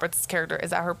 Emma Roberts' character,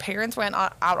 is that her parents went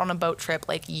out on a boat trip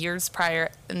like years prior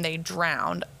and they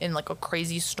drowned in like a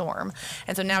crazy storm.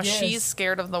 And so now Yes. she's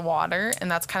scared of the water, and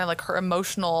that's kind of like her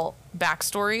emotional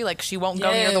backstory. Like she won't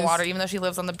go near the Yes. water even though she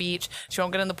lives on the beach. She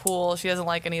won't get in the pool. She doesn't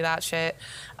like any of that shit.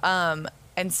 And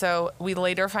so we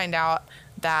later find out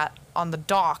that on the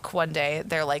dock one day,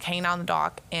 they're like hanging out on the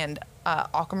dock, and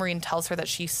Aquamarine tells her that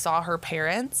she saw her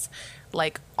parents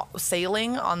like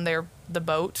sailing on the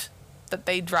boat that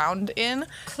they drowned in.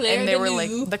 Claire and they de were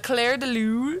Lune. like the Claire de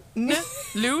Lune.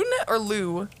 Lune or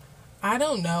Lou? I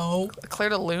don't know. Claire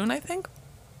de Lune, I think.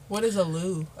 What is a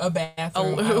loo? A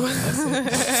bathroom. A loo.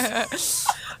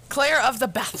 Claire of the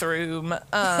bathroom.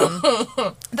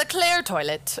 The Claire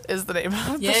toilet is the name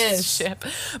of the Yes. ship.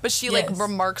 But she like Yes.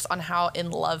 remarks on how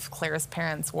in love Claire's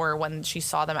parents were when she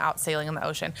saw them out sailing in the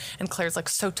ocean. And Claire's like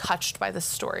so touched by this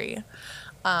story.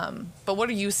 But what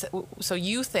do you so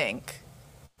you think?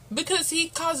 Because he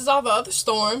causes all the other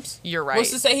storms. You're right.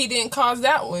 What's to say he didn't cause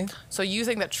that one? So you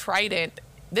think that Trident,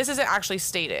 this isn't actually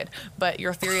stated, but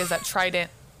your theory is that Triton.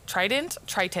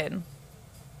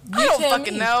 I don't tell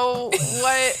fucking me. know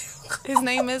what his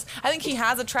name is. I think he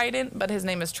has a trident, but his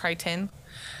name is Triton.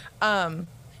 So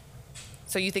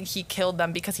you think he killed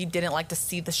them because he didn't like to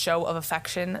see the show of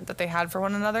affection that they had for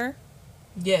one another?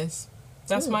 Yes.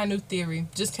 That's Ooh. my new theory.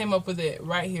 Just came up with it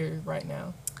right here, right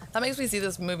now. That makes me see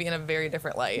this movie in a very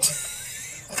different light.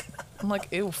 I'm like,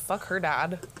 ew, fuck her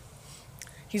dad.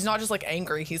 He's not just like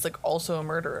angry, he's like also a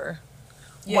murderer.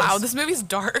 Yes. Wow, this movie's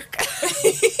dark.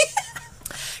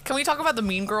 Can we talk about the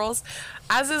Mean Girls?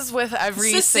 As is with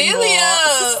every Cecilia!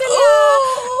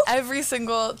 every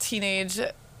single teenage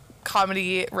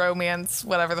comedy, romance,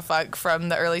 whatever the fuck from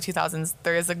the early 2000s,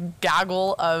 there is a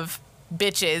gaggle of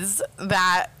bitches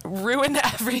that ruin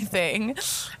everything.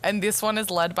 And this one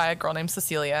is led by a girl named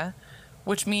Cecilia,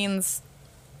 which means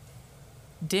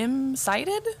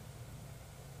dim-sighted?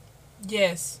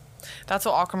 Yes. That's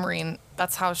what Aquamarine,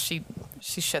 that's how she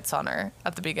shits on her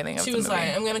at the beginning of She the was movie.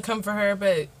 like, I'm going to come for her,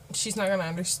 but she's not going to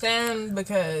understand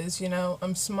because,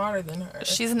 I'm smarter than her.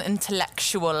 She's an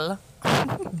intellectual.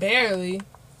 Barely.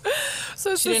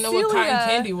 So She didn't know what cotton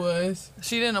candy was.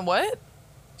 She didn't know what?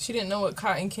 She didn't know what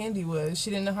cotton candy was. She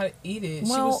didn't know how to eat it.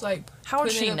 she Well, was like, how would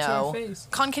putting she it up to her know? face.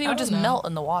 Cotton candy I would don't just know. melt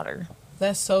in the water.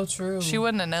 That's so true. She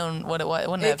wouldn't have known what it was. It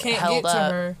wouldn't It have can't held get to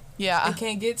up. her. Yeah. It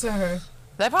can't get to her.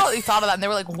 They probably thought of that and they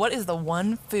were like, what is the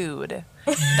one food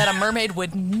that a mermaid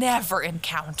would never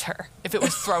encounter if it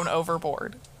was thrown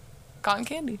overboard? Cotton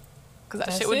candy. Because that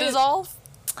That's shit would it. dissolve.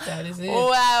 That is it.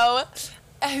 Wow.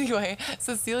 Anyway,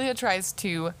 Cecilia's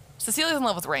in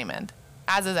love with Raymond,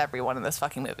 as is everyone in this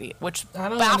fucking movie, which I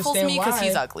don't baffles understand me because why.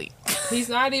 he's ugly. He's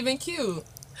not even cute.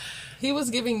 He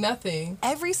was giving nothing.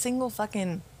 Every single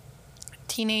fucking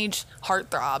teenage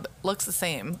heartthrob looks the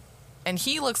same, and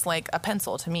he looks like a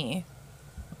pencil to me.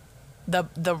 The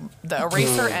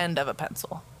eraser end of a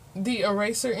pencil. The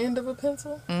eraser end of a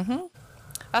pencil?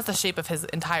 That's the shape of his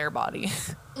entire body.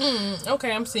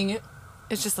 Okay, I'm seeing it.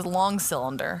 It's just a long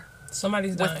cylinder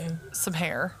Somebody's with dying. some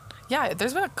hair. Yeah,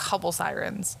 there's been a couple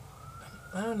sirens.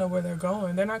 I don't know where they're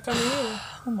going. They're not coming in.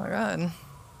 Oh my god.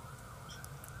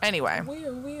 Anyway,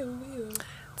 Weird.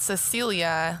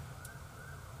 Cecilia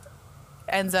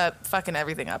ends up fucking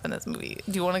everything up in this movie.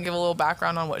 Do you want to give a little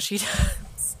background on what she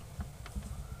does?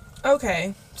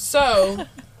 Okay, so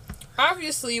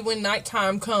obviously when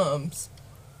nighttime comes,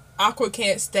 Aqua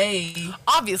can't stay.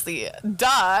 Obviously,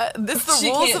 duh. This is the She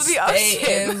rules can't of the stay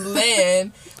ocean. and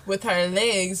land with her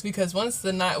legs because once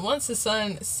the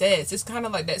sun sets, it's kind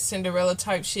of like that Cinderella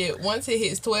type shit. Once it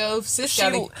hits 12, sis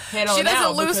gotta head on out. She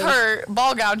doesn't lose her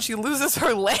ball gown. She loses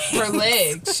her legs. Her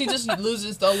legs. She just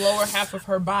loses the lower half of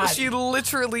her body. She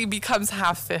literally becomes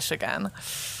half fish again.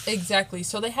 Exactly.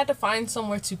 So they had to find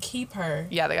somewhere to keep her.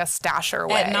 Yeah, they got to stash her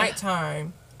away. At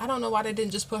nighttime. I don't know why they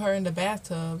didn't just put her in the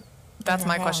bathtub. That's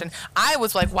my question. I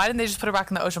was like, why didn't they just put her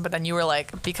back in the ocean? But then you were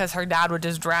like, because her dad would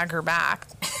just drag her back.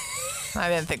 I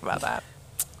didn't think about that.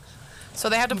 So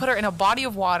they had to put her in a body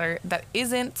of water that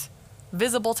isn't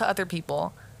visible to other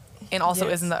people and also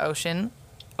is in the ocean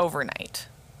overnight.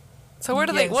 So what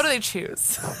do they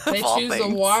choose? They choose a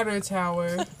water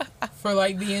tower for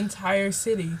like the entire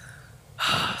city.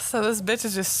 So this bitch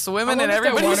is just swimming and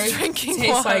everybody's drinking water.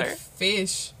 Tastes like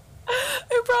fish.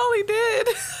 It probably did.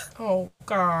 Oh,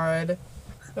 God.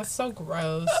 That's so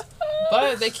gross.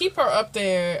 But they keep her up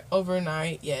there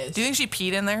overnight, yes. Do you think she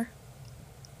peed in there?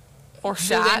 Or Do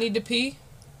shat? they need to pee?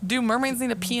 Do mermaids need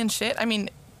to pee and shit? I mean,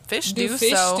 fish do.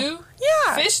 Fish so. do?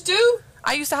 Yeah. Fish do?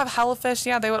 I used to have hella fish.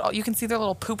 Yeah, they would. You can see their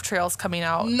little poop trails coming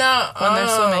out Nah. when they're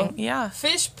swimming. Yeah.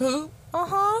 Fish poop?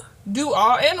 Uh-huh. Do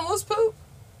all animals poop?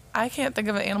 I can't think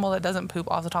of an animal that doesn't poop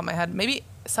off the top of my head. Maybe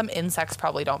some insects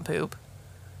probably don't poop.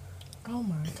 Oh,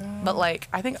 my God. But, like,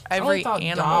 I think I every thought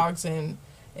animal... dogs and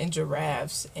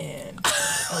giraffes and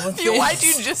elephants. Why'd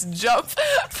you just jump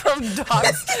from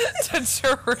dogs to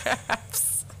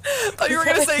giraffes? I thought you were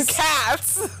going to say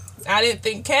cats. I didn't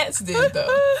think cats did,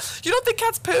 though. You don't think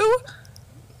cats poo?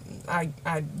 I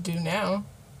do now.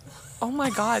 Oh, my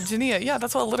God, Jania. Yeah,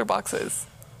 that's what a litter box is.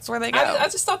 That's where they go. I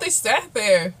just thought they sat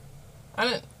there. I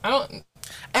don't know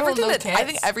cats. I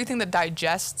think everything that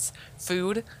digests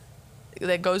food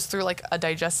that goes through like a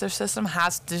digestive system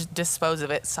has to dispose of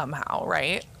it somehow,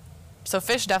 right? So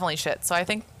fish definitely shit. So I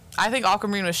think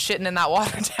aquamarine was shitting in that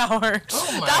water tower.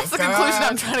 Oh my That's the God. conclusion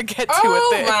I'm trying to get to with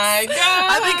this. Oh my God.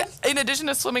 I think in addition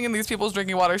to swimming in these people's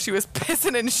drinking water, she was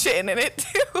pissing and shitting in it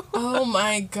too. Oh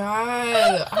my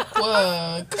God.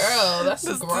 Aqua. Girl,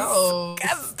 that's gross.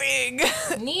 Disgusting.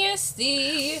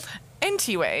 Nasty.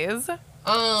 Anyways,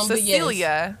 But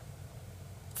Cecilia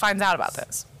finds out about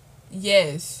this.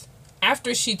 Yes.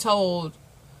 After she told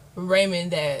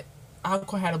Raymond that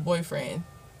Aqua had a boyfriend.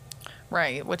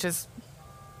 Right, which is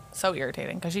so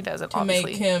irritating because she doesn't, to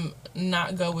obviously. make him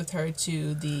not go with her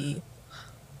to the...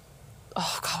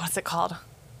 Oh, God, what's it called?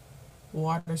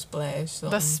 Water splash.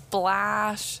 Something. The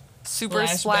splash, super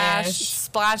Splash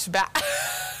splash bash.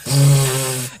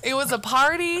 It was a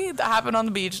party that happened on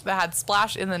the beach that had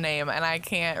splash in the name, and I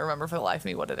can't remember for the life of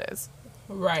me what it is.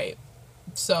 Right.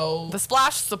 So... The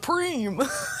Splash Supreme.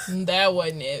 That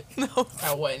wasn't it. No.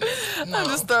 That wasn't it. No. I'm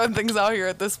just throwing things out here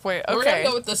at this point. Okay. We're gonna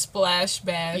go with the splash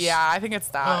bash. Yeah, I think it's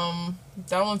that.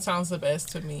 That one sounds the best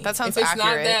to me. That sounds If it's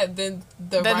accurate. not that, then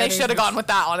Then they should have gone with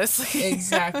that, honestly.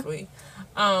 Exactly.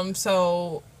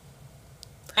 So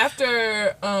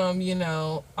after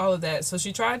all of that, so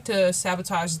she tried to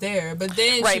sabotage there, but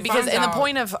then Right, she because finds and the out-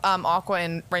 point of Aqua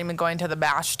and Raymond going to the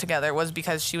bash together was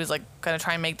because she was like gonna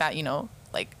try and make that,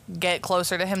 like get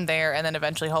closer to him there, and then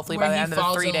eventually, hopefully, Where by the he end of the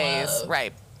falls 3 in days, love.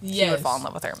 right, he would Yes. fall in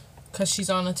love with her. because she's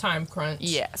on a time crunch.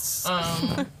 Yes.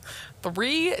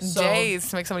 3 So- days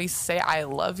to make somebody say "I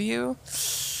love you."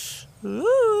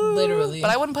 Ooh. Literally. But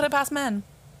I wouldn't put it past men.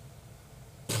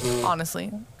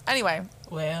 Honestly. Anyway.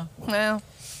 Well,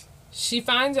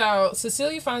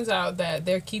 Cecilia finds out that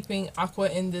they're keeping Aqua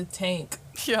in the tank,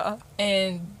 Yeah.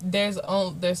 and there's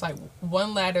like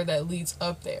one ladder that leads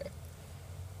up there.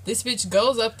 This bitch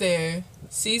goes up there,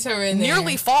 sees her in there.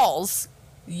 Nearly falls.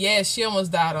 Yeah, she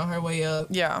almost died on her way up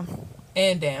Yeah.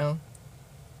 and down.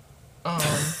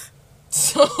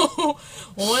 So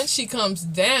once she comes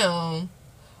down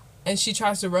and she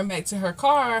tries to run back to her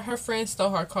car, her friend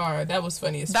stole her car. That was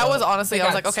funny as That fuck. was honestly, They I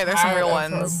was got like, okay, there's some tired real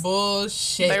of her ones.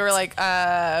 bullshit. They were like,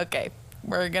 okay,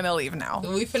 we're gonna leave now.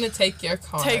 we finna take your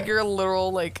car. Take your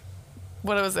literal, like,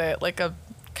 what was it? Like a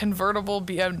convertible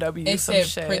BMW, It some said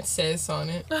shit. princess on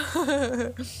it.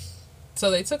 So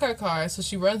they took her car, so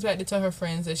she runs back to tell her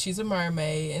friends that she's a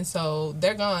mermaid, and so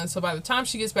they're gone. So by the time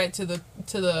she gets back to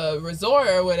the resort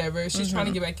or whatever, she's trying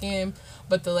to get back in,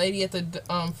 but the lady at the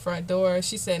front door,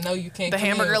 she said, no, you can't The come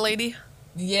hamburger in. lady?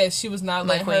 Yeah, she was not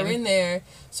My letting her queen. in there.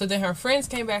 So then her friends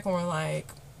came back and were like,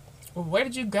 well, where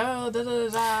did you go? Da, da, da,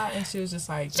 da. And she was just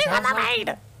like, She's a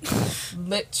mermaid!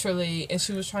 literally, and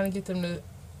she was trying to get them to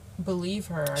believe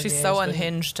her. I She's guess, so but-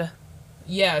 unhinged.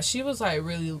 Yeah, she was like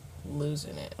really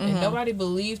losing it, and nobody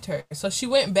believed her. So she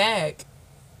went back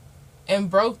and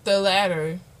broke the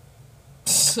ladder,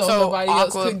 so nobody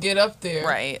else could get up there.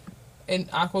 Right. And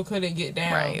Aqua couldn't get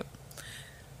down. Right.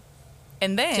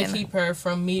 And then to keep her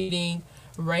from meeting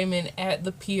Raymond at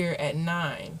the pier at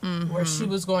 9, where she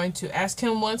was going to ask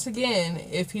him once again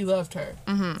if he loved her.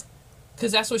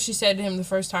 Because that's what she said to him the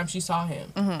first time she saw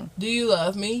him. Do you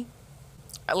love me?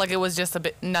 Like, it was just a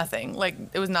bit nothing. Like,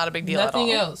 it was not a big deal at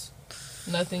all.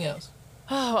 Nothing else.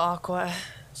 Oh, Aqua.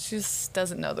 She just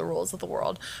doesn't know the rules of the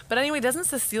world. But anyway, doesn't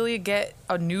Cecilia get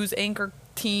a news anchor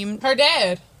team? Her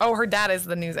dad. Oh, her dad is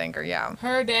the news anchor, yeah.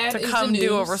 Her dad is the news. To come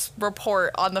do a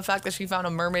report on the fact that she found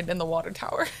a mermaid in the water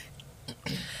tower.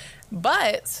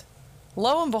 But,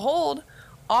 lo and behold,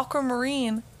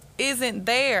 aquamarine isn't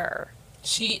there.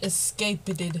 She escaped.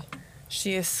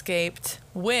 She escaped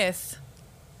with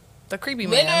the creepy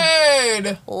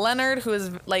man. Leonard, who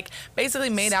is, like, basically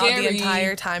made out the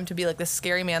entire time to be, like, the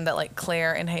scary man that, like,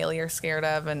 Claire and Haley are scared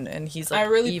of, and he's, like, I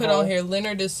really evil. put on here,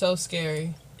 Leonard is so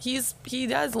scary. He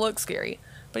does look scary,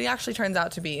 but he actually turns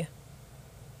out to be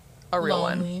a real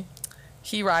one.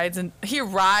 He rides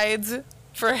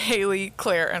for Haley,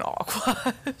 Claire, and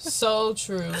Aqua. So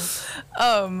true.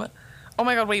 Oh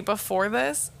my god, wait, before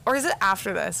this? Or is it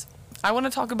after this? I want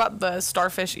to talk about the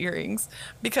starfish earrings,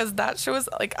 because that show was,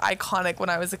 like, iconic when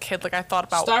I was a kid. Like, I thought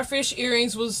about... Starfish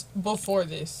earrings was before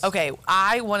this. Okay,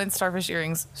 I wanted starfish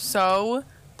earrings so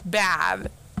bad.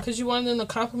 Because you wanted them to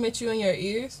compliment you in your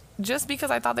ears? Just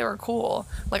because I thought they were cool.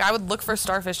 Like, I would look for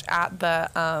starfish at the...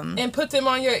 And put them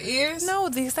on your ears? No,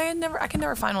 I can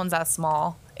never find ones that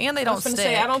small. And they don't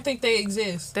stick. I don't think they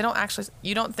exist. They don't actually...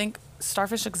 You don't think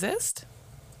starfish exist?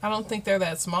 I don't think they're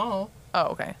that small. Oh,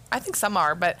 okay. I think some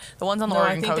are, but the ones on the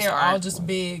Oregon coast aren't. I think they're all just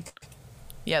big.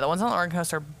 Yeah, the ones on the Oregon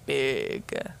coast are big.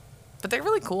 But they're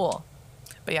really cool.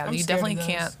 But yeah, you definitely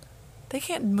can't... They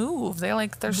can't move. They're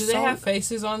so... Do they have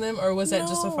faces on them, or was that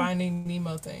just a Finding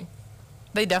Nemo thing?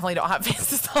 They definitely don't have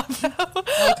faces on them.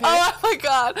 Okay. Oh my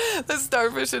god, the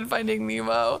starfish in Finding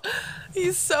Nemo.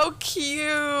 He's so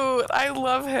cute. I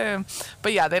love him.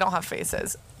 But yeah, they don't have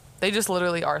faces. They just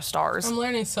literally are stars. I'm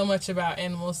learning so much about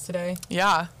animals today.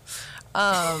 Yeah.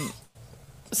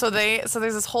 So there's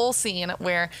this whole scene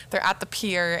where they're at the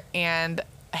pier and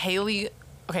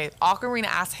Aquamarine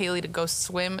asks Haley to go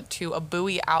swim to a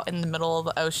buoy out in the middle of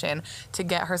the ocean to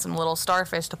get her some little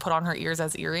starfish to put on her ears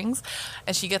as earrings.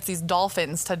 And she gets these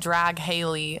dolphins to drag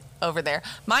Haley over there.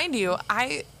 Mind you,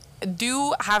 I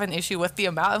do have an issue with the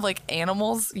amount of, like,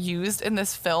 animals used in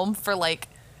this film for, like,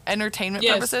 entertainment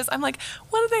purposes. I'm like,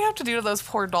 what do they have to do to those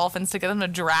poor dolphins to get them to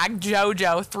drag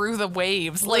JoJo through the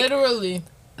waves? Like, literally.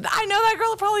 I know that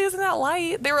girl probably isn't that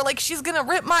light. They were like, she's gonna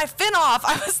rip my fin off.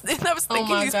 I was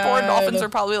thinking these poor dolphins are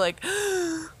probably like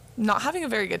not having a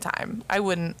very good time. I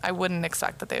wouldn't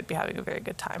expect that they would be having a very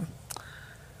good time.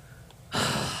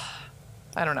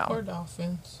 I don't know. Poor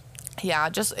dolphins. Yeah,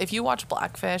 just if you watch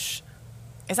Blackfish,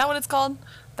 is that what it's called?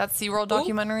 That SeaWorld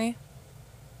documentary?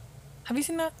 Have you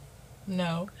seen that?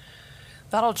 No.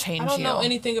 That'll change you. I don't know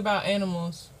anything about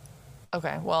animals.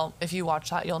 Okay, well, if you watch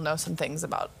that, you'll know some things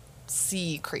about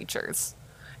sea creatures.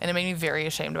 And it made me very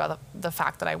ashamed about the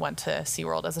fact that I went to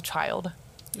SeaWorld as a child.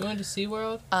 You went to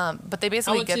SeaWorld? But they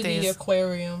basically get these... I went to the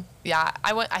aquarium. Yeah,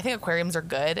 I think aquariums are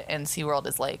good, and SeaWorld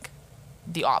is, like,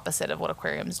 the opposite of what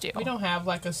aquariums do. We don't have,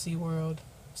 like, a SeaWorld,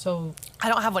 so... I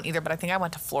don't have one either, but I think I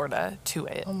went to Florida to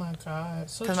it. Oh, my God.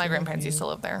 So because my grandparents used to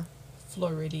live there.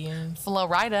 Floridian.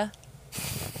 Florida.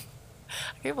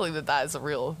 I can't believe that is a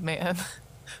real man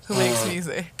who makes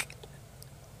music.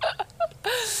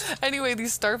 Anyway,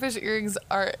 these starfish earrings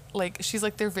are, like, she's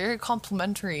like, they're very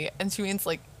complimentary. And she means,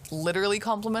 like, literally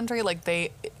complimentary. Like,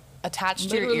 they attach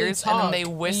to your ears and then they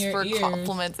whisper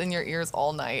compliments in your ears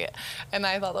all night. And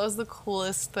I thought that was the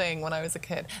coolest thing when I was a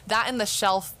kid. That and the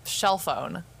shell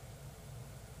phone.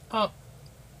 Oh,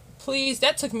 please,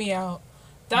 that took me out.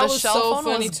 That was so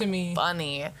funny to me.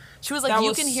 Funny. She was like,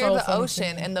 you can hear the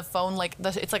ocean, and the phone, like,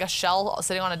 it's like a shell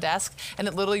sitting on a desk, and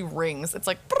it literally rings. It's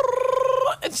like,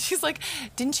 and she's like,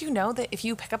 didn't you know that if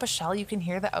you pick up a shell, you can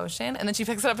hear the ocean? And then she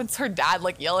picks it up, and it's her dad,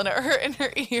 like, yelling at her in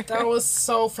her ear. That was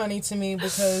so funny to me,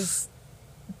 because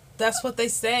that's what they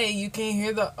say. You can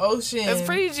hear the ocean. It's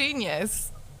pretty genius.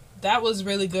 That was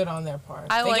really good on their part.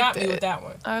 They got me with that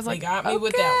one. I was like, they got me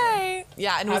with that one.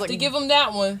 Yeah, and it was like, to give them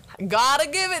that one. Gotta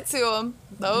give it to them.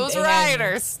 Those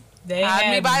writers. They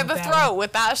had me by the throat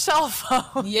with that shell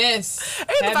phone. Yes. And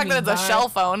the fact that it's a shell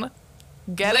phone.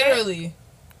 Get it? Literally.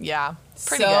 Yeah.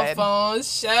 Pretty good.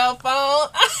 Shell phone.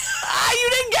 You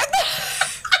didn't get that?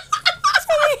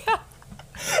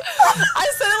 I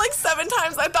said it like 7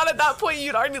 times. I thought at that point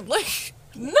you'd already, like,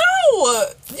 No!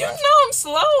 You know I'm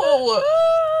slow.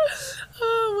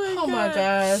 Oh my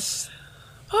gosh.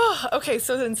 Oh, okay,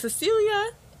 so then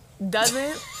Cecilia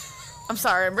doesn't... I'm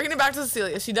sorry, I'm bringing it back to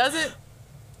Cecilia.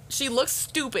 She looks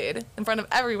stupid in front of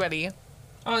everybody.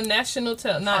 On national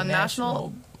on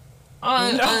national...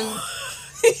 On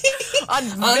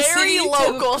very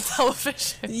local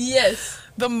television. Yes.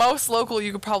 The most local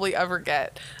you could probably ever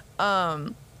get.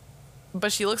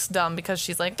 But she looks dumb because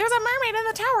she's like, there's a mermaid in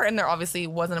the tower. And there obviously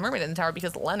wasn't a mermaid in the tower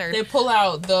because Leonard... They pull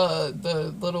out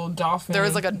the little dolphin. There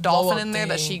was like a dolphin in there thing.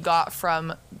 that she got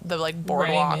from the like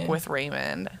boardwalk Raymond. with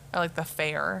Raymond. Or like the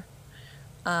fair.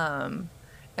 And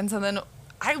so then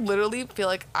I literally feel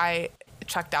like I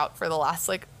checked out for the last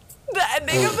like... The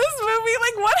ending of this movie.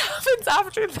 Like, what happens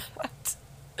after that?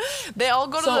 They all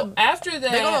go to after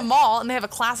that... They go to the mall and they have a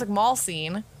classic mall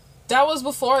scene. That was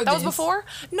before this. That was before?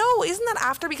 No, isn't that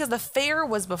after? Because the fair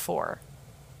was before.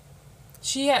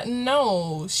 She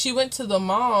went to the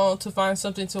mall to find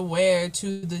something to wear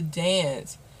to the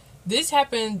dance. This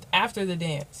happened after the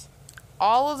dance.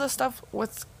 All of the stuff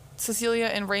with Cecilia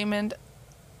and Raymond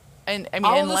and stuff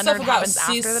Leonard happens about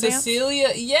after the dance?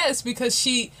 Cecilia, yes, because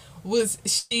she...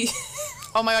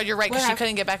 Oh my god, you're right, because she happened?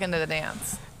 couldn't get back into the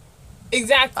dance.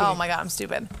 Exactly. Oh my god, I'm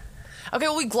stupid. Okay,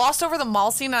 well, we glossed over the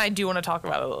mall scene, and I do want to talk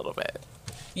about it a little bit.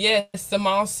 Yes, the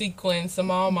mall sequence, the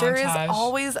mall montage. There is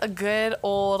always a good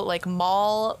old, like,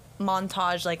 mall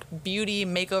montage, like, beauty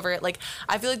makeover. Like,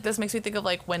 I feel like this makes me think of,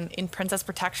 like, when in Princess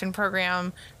Protection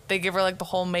Program, they give her, like, the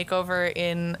whole makeover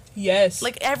in... Yes.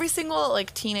 Like, every single,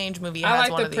 like, teenage movie has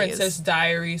one of these. I like the Princess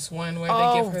Diaries one where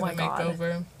they give her the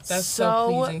makeover. That's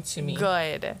so pleasing to me.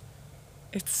 Good.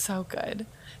 It's so good.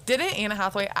 Didn't Anne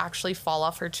Hathaway actually fall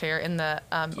off her chair in the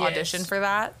audition for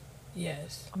that?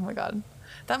 Yes. Oh my god.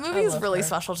 That movie is really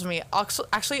special to me.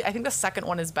 Actually, I think the second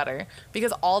one is better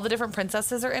because all the different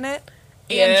princesses are in it.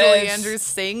 And Julie Andrews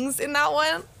sings in that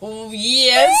one. Oh,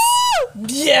 yes.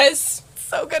 Yes.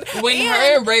 So good. When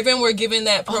her and Raven were giving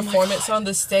that performance on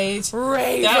the stage.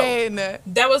 Raven.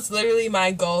 That was literally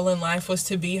my goal in life, was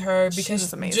to be her,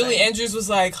 because Julie Andrews was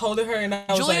like holding her and I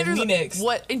was like, me next.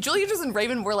 What? And Julie Andrews and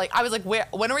Raven were like, I was like, when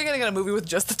are we going to get a movie with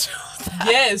just the two of them?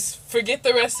 Yes. Forget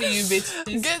the rest of you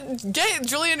bitches. Get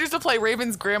Julie Andrews to play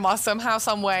Raven's grandma somehow,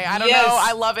 some way. I don't know.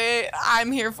 I love it.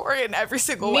 I'm here for it in every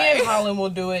single way. Me and Holland will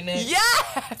do it next.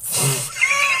 Yes!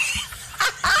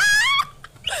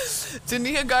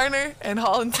 Jania Garner and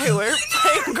Holland Taylor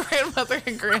playing grandmother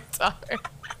and granddaughter.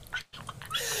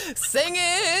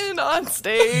 Singing on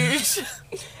stage.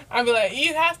 I'd be like,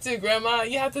 you have to, Grandma.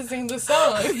 You have to sing the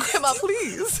song. Grandma,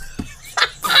 please.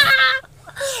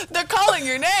 They're calling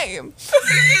your name.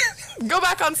 Go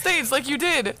back on stage like you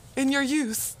did in your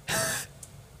youth.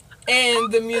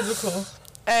 And the musical.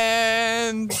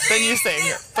 And then you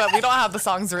sing. But we don't have the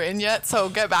songs written yet, so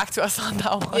get back to us on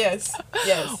that one. Yes.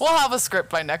 We'll have a script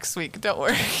by next week. Don't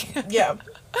worry. Yeah.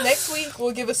 Next week,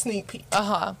 we'll give a sneak peek.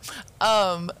 What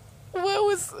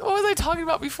was I talking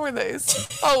about before this?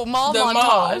 Oh, mall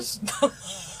montage.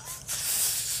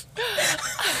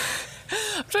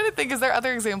 I'm trying to think, is there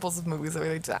other examples of movies that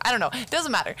relate to that? I don't know. It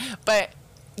doesn't matter. But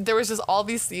there was just all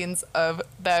these scenes of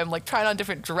them like trying on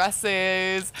different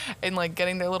dresses and like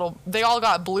getting their little... They all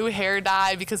got blue hair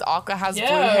dye because Aqua has blue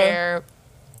hair.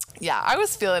 Yeah, I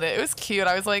was feeling it. It was cute.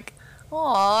 I was like,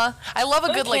 aw. I love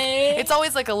a good like... It's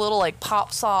always like a little like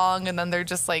pop song and then they're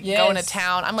just like going to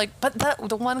town. I'm like, but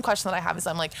the one question that I have is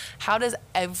I'm like, how does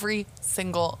every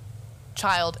single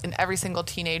child in every single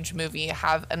teenage movie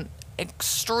have an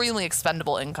extremely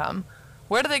expendable income?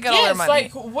 Where do they get all their money?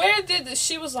 Like, where did...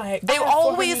 She was like... They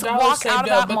always walk out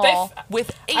of that mall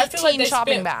with 18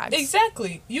 shopping bags.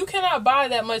 Exactly. You cannot buy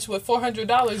that much with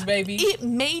 $400, baby. It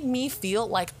made me feel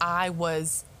like I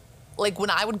was... Like, when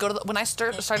I would go to when I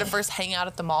started first hanging out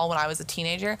at the mall when I was a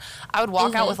teenager, I would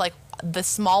walk out with, like, the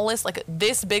smallest, like,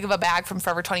 this big of a bag from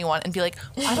Forever 21 and be like,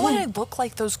 why do I look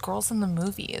like those girls in the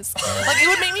movies? Like, it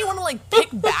would make me want to, like, pick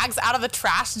bags out of the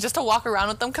trash just to walk around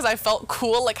with them because I felt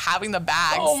cool, like, having the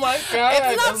bags. Oh, my God,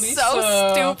 Isn't that Elisa,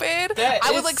 so stupid?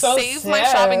 I would, like, so save my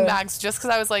shopping bags just because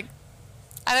I was like,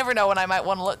 I never know when I might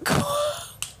want to look cool.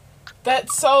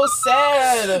 That's so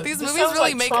sad. These movies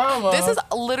really make... Trauma. This is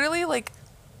literally, like...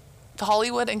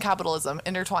 Hollywood and capitalism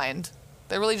intertwined.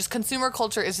 They're really just... Consumer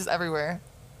culture is just everywhere.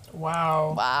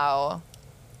 Wow.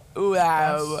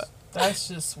 That's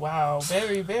just wow.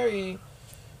 Very, very,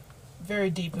 very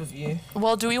deep of you.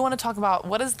 Well, do we want to talk about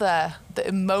what is the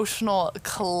emotional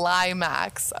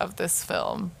climax of this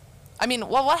film? I mean,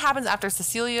 well, what happens after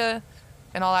Cecilia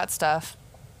and all that stuff?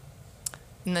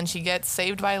 And then she gets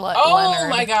saved by Leonard. Oh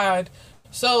my God.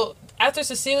 So after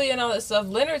Cecilia and all that stuff,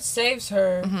 Leonard saves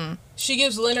her. Mm-hmm. She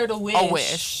gives Leonard a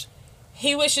wish.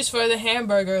 He wishes for the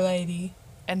hamburger lady.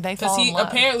 And they Because fall in he love.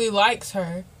 apparently likes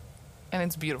her. And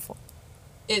it's beautiful.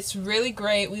 It's really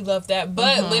great. We love that.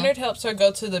 But Leonard helps her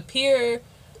go to the pier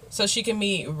so she can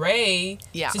meet Ray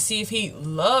to see if he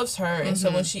loves her. And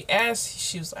so when she asked,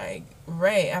 she was like,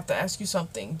 Ray, I have to ask you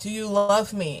something. Do you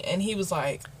love me? And he was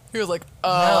like, No,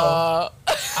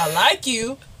 I like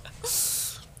you.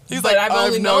 He's but like, I've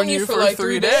only known you for like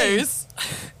 3 days.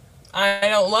 I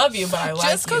don't love you, but I like you.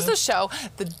 Just goes to show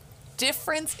the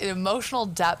difference in emotional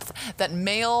depth that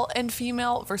male and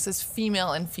female versus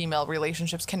female and female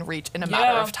relationships can reach in a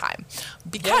matter of time.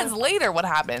 Because later what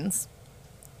happens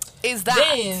is that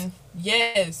then,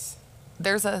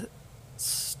 there's a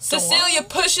storm. Cecilia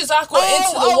pushes Aqua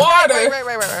into the water.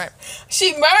 Right.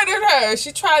 She murdered her.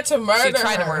 She tried to murder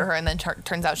her. And then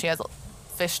turns out she has a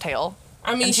fishtail.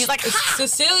 I mean, and she's like,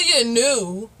 Cecilia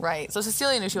knew. Right. So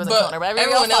Cecilia knew she wasn't killing her, but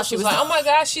everyone else was like, oh my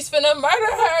gosh, she's finna murder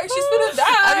her. She's finna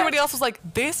die. Everybody else was like,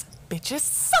 this bitch is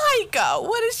psycho.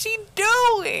 What is she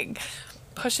doing?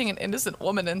 Pushing an innocent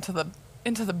woman into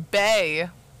the bay.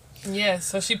 Yeah,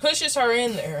 so she pushes her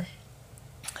in there.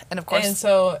 And of course, and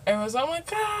so everyone's like, oh my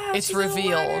god, it's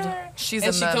revealed she's a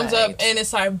mermaid. And she comes up and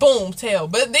it's like, boom, tail.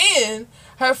 But then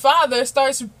her father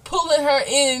starts pulling her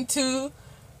into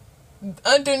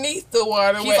underneath the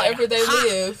water. He's wherever they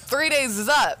live. 3 days is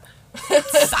up.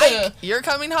 Psych. You're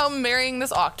coming home marrying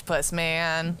this octopus,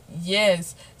 man.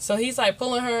 Yes. So he's like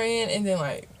pulling her in, and then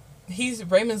like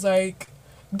Raymond's like,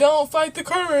 don't fight the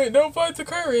current. Don't fight the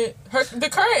current. The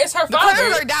current is her father. The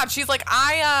current is her dad. She's like,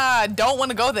 I don't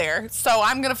want to go there, so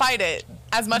I'm gonna fight it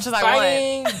as much as I want.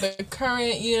 Fighting the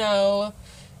current, you know.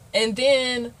 And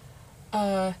then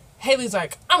Haley's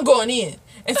like, I'm going in.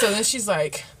 And so then she's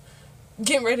like,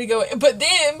 getting ready to go in. But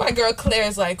then my girl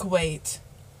Claire's like, wait.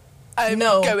 I'm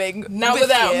going not with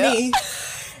without you. me.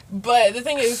 But the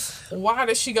thing is, why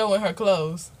does she go in her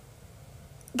clothes?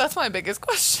 That's my biggest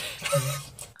question.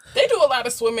 They do a lot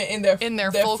of swimming in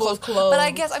their full clothes. But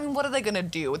I guess, what are they going to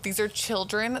do? These are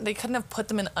children. They couldn't have put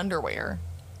them in underwear.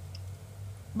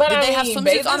 But did they have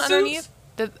swimsuits on suits? underneath?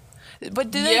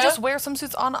 Did they just wear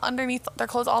swimsuits on underneath their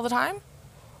clothes all the time?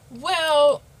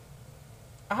 Well,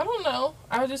 I don't know.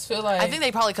 I just feel like... I think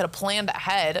they probably could have planned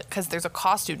ahead because there's a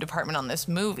costume department on this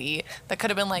movie that could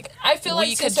have been like... I feel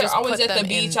like since they're always at the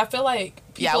beach, I feel like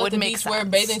people at the beach wear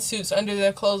bathing suits under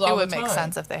their clothes all the time. It would make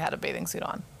sense if they had a bathing suit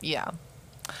on. Yeah.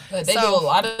 But they do a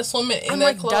lot of swimming in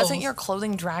their clothes. Doesn't your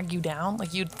clothing drag you down?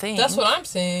 Like, you'd think. That's what I'm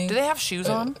saying. Do they have shoes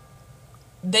on?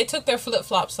 They took their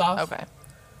flip-flops off. Okay.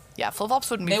 Yeah, flip-flops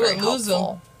wouldn't be very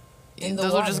helpful.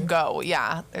 Those would just go.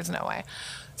 Yeah, there's no way.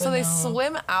 So they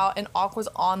swim out, and Aqua's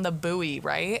on the buoy,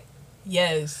 right?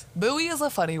 Yes. Buoy is a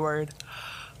funny word.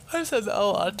 I've said that a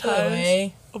lot of times.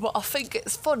 Buoy. But I think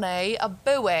it's funny. A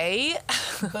buoy.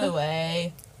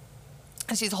 Buoy.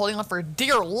 And she's holding on for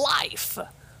dear life.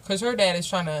 Because her dad is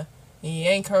trying to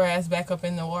yank her ass back up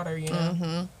in the water, you know?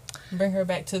 Mm-hmm. Bring her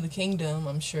back to the kingdom,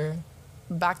 I'm sure.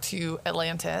 Back to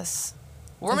Atlantis.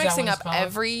 We're mixing up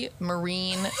every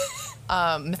marine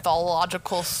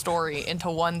mythological story into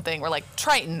one thing. We're like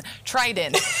Triton,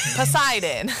 Trident,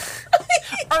 Poseidon,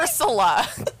 Ursula.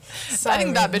 Sorry. I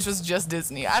think that bitch was just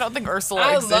Disney. I don't think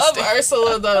Ursula existed. I love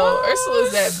Ursula, though.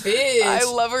 Ursula's that bitch. I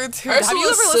love her, too.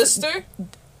 Ursula's sister?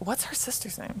 What's her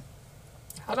sister's name?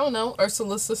 I don't know.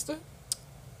 Ursula's sister?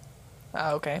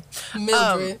 Oh, okay.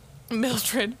 Mildred.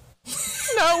 Mildred.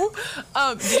 No.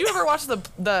 Did you ever watch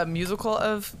the musical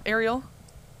of Ariel?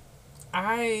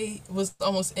 I was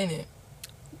almost in it.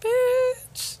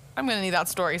 Bitch. I'm going to need that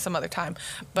story some other time.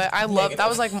 But I love that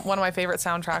was like one of my favorite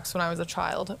soundtracks when I was a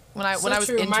child. When I was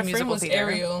into my musical friend was theater.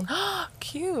 Ariel.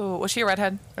 Cute. Was she a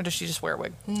redhead or does she just wear a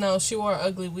wig? No, she wore an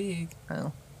ugly wig.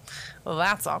 Oh. Well,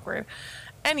 that's awkward.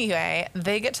 Anyway,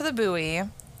 they get to the buoy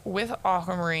with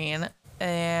Aquamarine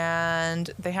and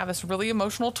they have this really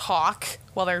emotional talk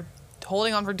while they're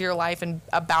holding on for dear life and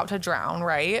about to drown,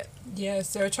 right?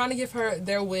 Yes, they're trying to give her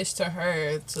their wish to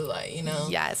her to, like, you know.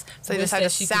 Yes. So they decide to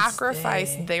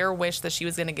sacrifice their wish that she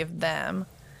was going to give them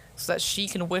so that she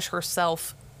can wish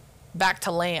herself back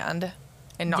to land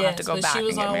and not have to go back and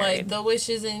get married. She was all like, the wish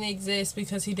doesn't exist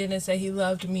because he didn't say he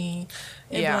loved me.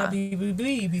 And yeah. Blah,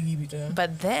 blah, blah.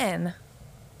 But then,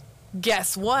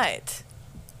 guess what?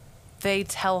 They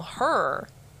tell her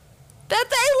that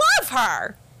they love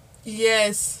her.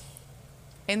 Yes.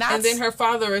 And then her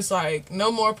father is like, no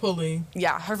more pulling.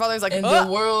 Yeah, her father's like, and the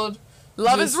world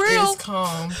love is real. Is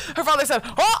calm. Her father said,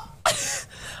 oh,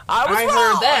 I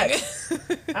heard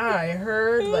that. I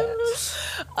heard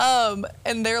that.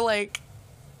 And they're like,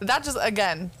 that just,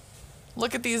 again,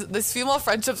 look at these female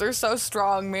friendships are so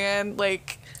strong, man.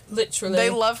 Like, Literally. They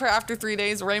love her after 3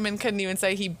 days. Raymond couldn't even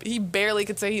say he barely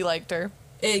could say he liked her.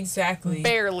 Exactly.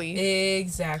 Barely.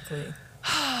 Exactly.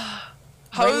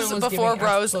 Hoes before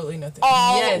bros. Absolutely nothing.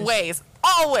 Always.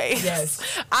 Always.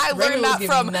 Yes. I learned that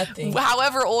from nothing.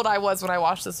 however old I was when I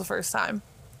watched this the first time.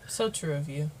 So true of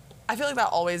you. I feel like that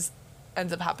always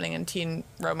ends up happening in teen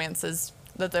romances.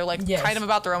 That they're like kind of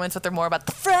about the romance, but they're more about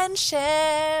the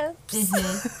friendships.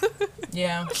 Mm-hmm.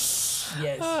 Yeah. Yes.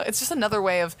 It's just another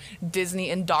way of Disney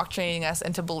indoctrinating us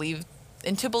into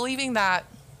believing that,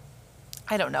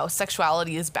 I don't know,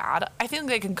 sexuality is bad. I think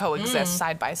they can coexist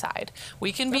side by side.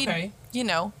 We can be,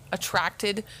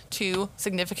 attracted to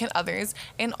significant others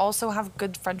and also have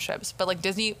good friendships. But like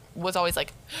Disney was always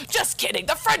like, just kidding.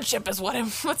 The friendship is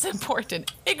what's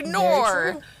important.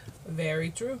 Ignore. Very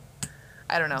true.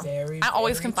 I don't know. Very, I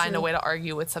always very can find true. a way to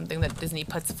argue with something that Disney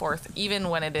puts forth, even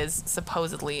when it is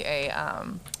supposedly a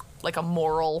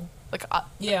moral,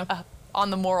 on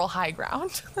the moral high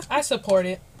ground. I support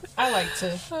it. I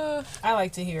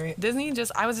like to hear it. Disney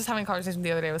I was just having a conversation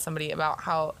the other day with somebody about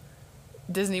how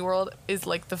Disney World is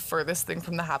like the furthest thing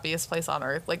from the happiest place on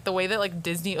earth. Like the way that like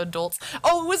Disney adults.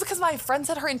 Oh, it was because my friend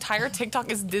said her entire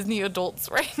TikTok is Disney adults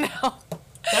right now.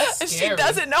 That's and scary. she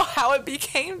doesn't know how it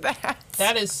became that.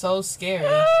 That is so scary.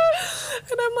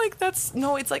 And I'm like,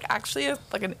 it's like actually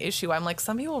an issue. I'm like,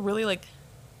 some people really like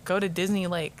go to Disney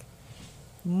like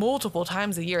multiple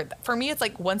times a year. For me, it's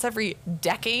like once every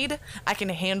decade I can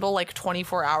handle like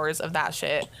 24 hours of that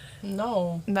shit.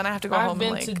 No. And then I have to go home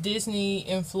and I've been to Disney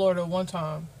in Florida one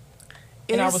time.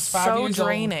 And I was 5 years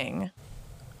draining. old.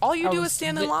 All you do is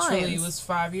stand in line. I was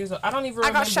 5 years old. I don't even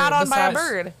remember. I got shot on by a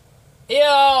bird. Ew.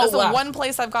 That's the one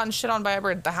place I've gotten shit on by a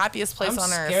bird. The happiest place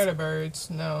on earth. I'm scared of birds.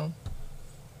 No.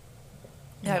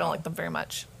 Yeah, I don't like them very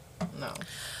much. No.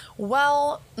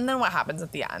 Well, and then what happens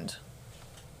at the end?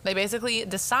 They basically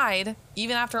decide,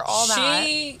 even after all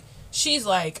that... She's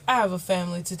like, I have a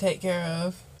family to take care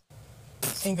of.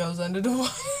 And goes under the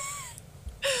water.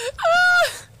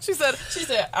 She said,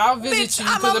 I'll visit you.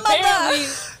 Because apparently...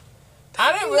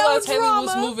 I didn't realize Haley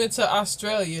was moving to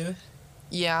Australia.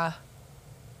 Yeah.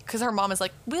 Because her mom is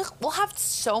like, we'll have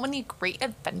so many great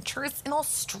adventures in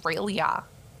Australia.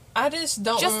 I just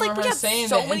don't just remember like we her have saying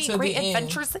so that many until great the end.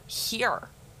 adventures here.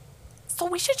 So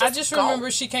we should just I just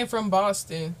remember she came from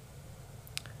Boston.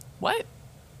 What?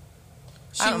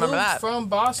 She I don't remember moved that. from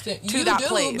Boston. To you that do,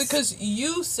 place. Because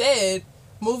you said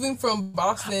moving from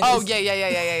Boston. Oh,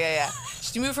 yeah.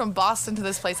 She moved from Boston to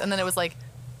this place, and then it was like,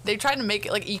 they tried to make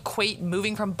it like equate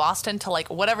moving from Boston to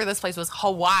like whatever this place was,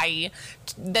 Hawaii,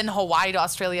 then Hawaii to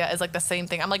Australia is like the same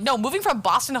thing. I'm like, no, moving from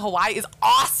Boston to Hawaii is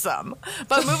awesome.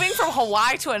 But moving from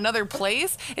Hawaii to another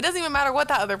place, it doesn't even matter what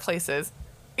that other place is.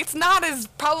 It's not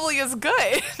probably as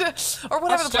good. Or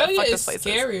whatever Australia the fuck is this place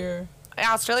scarier. is.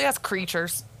 Yeah, Australia has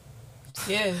creatures.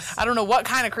 Yes. I don't know what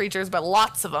kind of creatures, but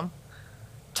lots of them.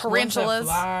 Tarantulas. Ones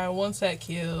that fly, ones that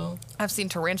kill. I've seen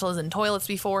tarantulas in toilets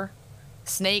before.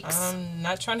 Snakes. I'm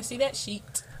not trying to see that sheet.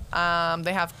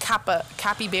 They have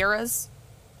capybaras.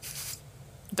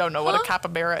 Don't know what a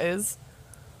capybara is.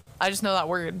 I just know that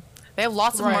word. They have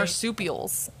lots of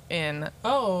marsupials in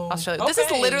Australia. Okay. This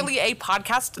is literally a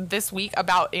podcast this week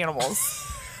about animals.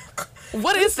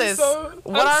 What is this?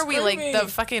 What are we like? The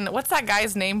fucking what's that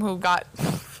guy's name who got?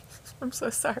 I'm so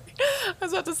sorry. I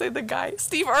was about to say the guy,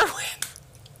 Steve Irwin.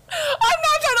 I'm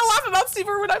not trying to laugh about Steve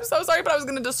Irwin. I'm so sorry, but I was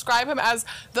going to describe him as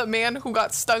the man who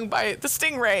got stung by the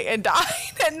stingray and died.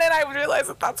 And then I realized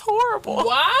that that's horrible.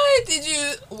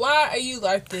 Why are you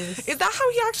like this? Is that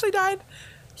how he actually died?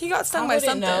 He got stung by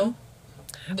something. Know.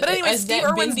 But anyway, Steve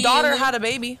Irwin's daughter had a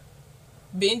baby.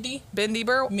 Bendy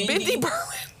Berwin. Bendy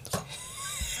Berwin.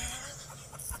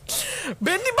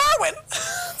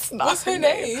 What's her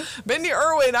name? Bendy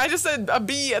Irwin. I just said a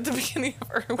B at the beginning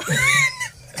of Irwin.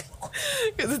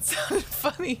 Because it sounded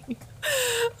funny.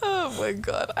 Oh my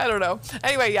god. I don't know.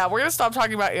 Anyway, yeah, we're going to stop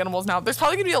talking about animals now. There's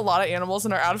probably going to be a lot of animals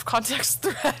in our out of context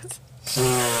thread.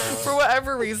 For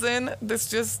whatever reason, this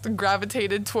just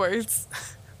gravitated towards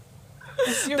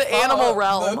the animal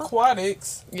realm. The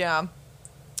aquatics. Yeah.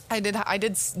 I did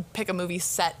pick a movie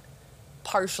set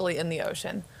partially in the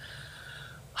ocean.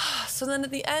 So then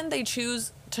at the end, they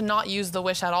choose to not use the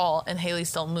wish at all, and Haley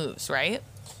still moves, right?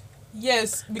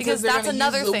 Yes, because that's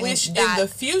another use the thing wish that, in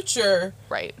the future,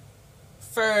 right?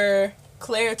 For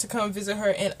Claire to come visit her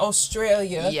in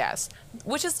Australia. Yes,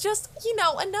 which is just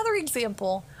another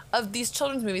example of these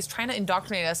children's movies trying to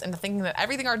indoctrinate us into thinking that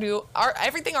everything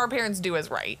our parents do is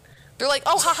right. They're like,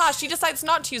 oh, haha, she decides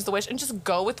not to use the wish and just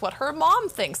go with what her mom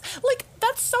thinks. Like,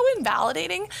 that's so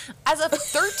invalidating. As a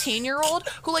 13-year-old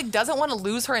who, like, doesn't want to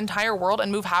lose her entire world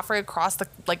and move halfway across the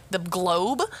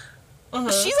globe,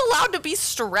 She's allowed to be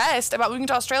stressed about moving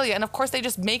to Australia. And of course, they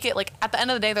just make it like at the end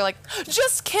of the day, they're like,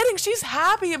 just kidding. She's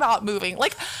happy about moving.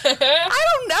 Like, I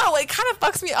don't know. It kind of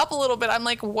fucks me up a little bit. I'm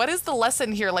like, what is the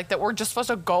lesson here? Like, that we're just supposed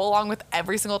to go along with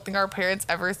every single thing our parents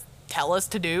ever tell us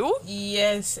to do?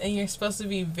 Yes, and you're supposed to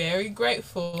be very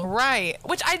grateful. Right.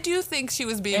 Which I do think she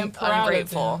was being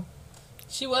ungrateful.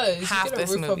 She was. Half you get a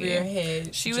this roof over movie. your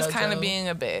head, She was JoJo. kind of being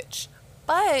a bitch.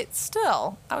 But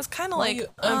still, I was kind of Why like, you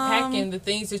unpacking the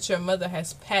things that your mother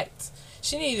has packed.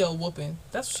 She needed a whooping.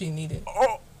 That's what she needed.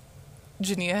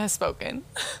 Jania has spoken.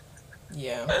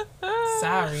 Yeah.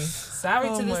 Sorry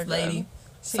Oh to my this lady. God.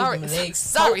 She Sorry, needs my legs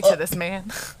sorry pulled to this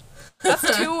man.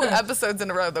 That's 2 episodes in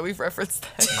a row that we've referenced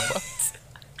that quote.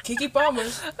 Kiki Palmer.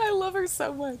 I love her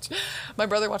so much. My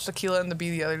brother watched Aquila and the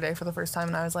Bee the other day for the first time,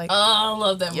 and I was like, Oh, I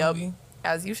love that movie.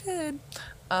 as you should.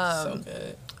 So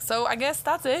good. So I guess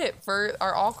that's it for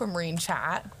our aquamarine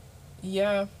chat.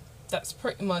 Yeah, that's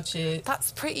pretty much it.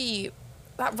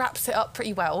 That wraps it up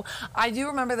pretty well. I do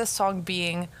remember this song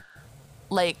being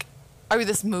like,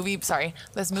 this movie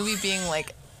being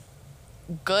like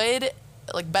good,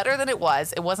 like better than it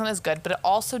was. It wasn't as good, but it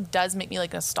also does make me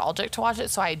like nostalgic to watch it.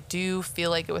 So I do feel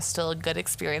like it was still a good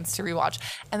experience to rewatch.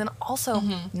 And then also,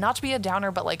 not to be a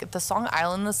downer, but like the song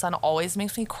Island in the Sun always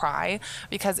makes me cry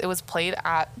because it was played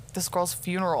at this girl's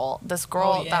funeral. This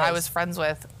girl that I was friends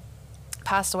with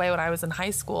passed away when I was in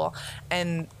high school,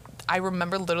 and I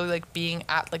remember literally like being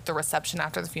at like the reception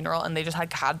after the funeral, and they just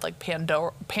had like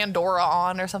Pandora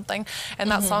on or something, and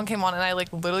that song came on, and I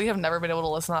like literally have never been able to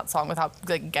listen to that song without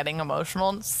like getting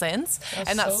emotional since.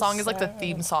 And that song is like the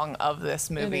theme song of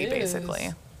this movie basically.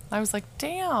 I was like,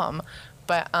 damn.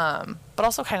 But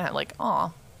also kind of like,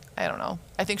 aw, I don't know.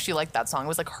 I think she liked that song. It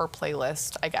was like her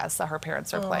playlist, I guess, that her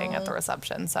parents are playing at the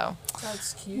reception. So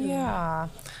That's cute. yeah.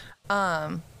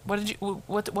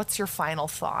 What's your final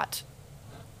thought?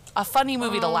 A funny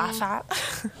movie to laugh at.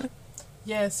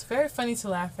 Yes, very funny to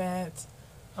laugh at.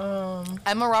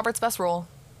 Emma Roberts' best role,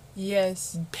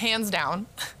 Yes, hands down.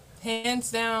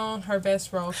 hands down, her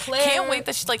best role. Claire. Can't wait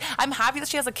that she's like. I'm happy that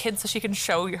she has a kid so she can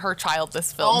show her child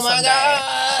this film. Oh my someday.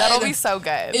 God. That'll be so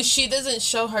good. If she doesn't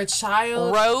show her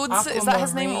child, Rhodes, is that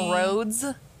his name? Aquamarine. Rhodes.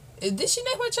 Did she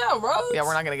name her child Rhodes? Yeah,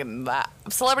 we're not gonna get into that.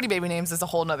 Celebrity baby names is a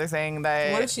whole nother thing.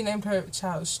 That. What if she named her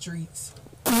child Streets?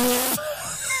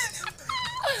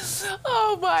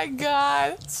 Oh my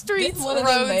God, Streets, Did one of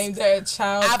them Roads, name their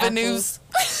child Avenues.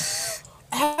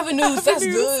 Avenues, that's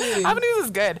good. Avenues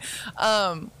is good.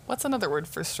 What's another word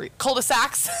for street?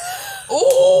 Cul-de-sacs.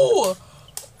 Ooh.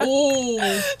 Ooh.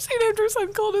 She named her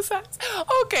son cul-de-sacs.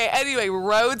 Okay, anyway,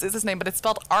 Rhodes is his name, but it's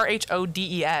spelled Rhodes. I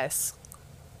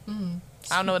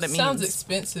don't know what it means. Sounds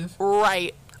expensive.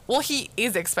 Right. Well, he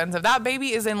is expensive. That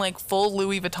baby is in like full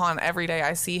Louis Vuitton every day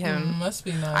I see him. Must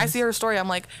be nice. I see her story. I'm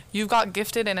like, you've got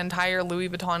gifted an entire Louis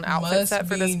Vuitton outfit set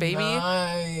for this baby.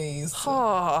 Nice.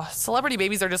 Oh, celebrity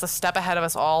babies are just a step ahead of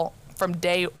us all from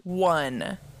day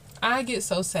one. I get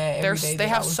so sad. Every day They that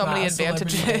have I was so many not a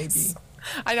celebrity advantages.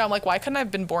 I know. I'm like, why couldn't I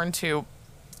have been born to?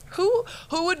 Who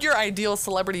would your ideal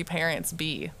celebrity parents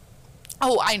be?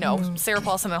 Oh, I know. Sarah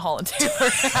Paulson and Holland Taylor.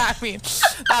 I mean,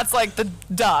 that's like the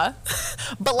duh.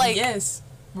 But like, yes,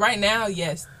 right now,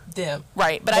 yes, them.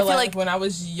 Right, but I feel like when I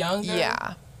was younger,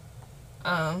 yeah.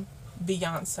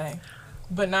 Beyonce,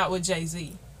 but not with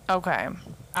Jay-Z. Okay.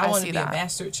 I want see to be that. a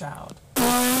bastard child.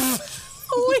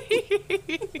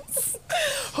 Please.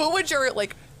 Who would your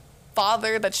like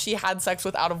father that she had sex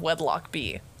with out of wedlock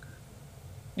be?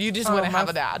 You just wouldn't have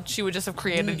a dad. She would just have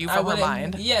created you from her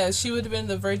mind. Yeah, she would have been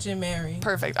the Virgin Mary.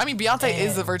 Perfect. I mean, Beyonce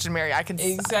is the Virgin Mary. I can.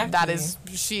 Exactly.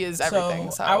 She is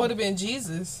everything. So I would have been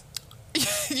Jesus.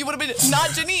 You would have been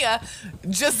not Jania,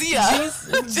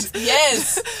 Jazia.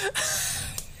 Yes.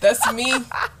 That's me.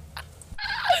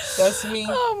 That's me.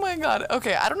 Oh my God.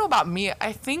 Okay, I don't know about me.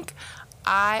 I think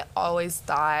I always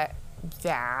thought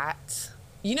that,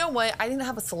 you know what? I didn't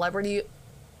have a celebrity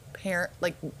parent,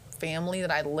 like family that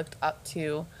I looked up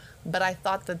to, but I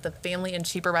thought that the family in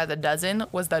Cheaper by the Dozen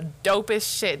was the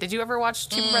dopest shit. Did you ever watch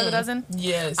Cheaper by the Dozen?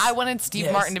 Yes. I wanted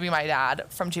Steve Martin to be my dad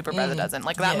from Cheaper by the Dozen.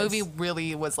 Like that Yes. movie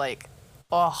really was like,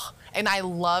 oh, and I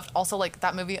loved also like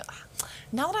that movie.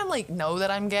 Now that I'm like, know that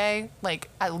I'm gay, like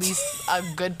at least a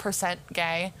good percent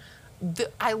gay,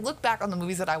 I look back on the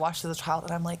movies that I watched as a child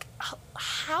and I'm like,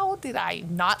 how did I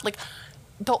not, like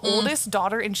the oldest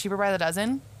daughter in Cheaper by the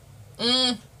Dozen?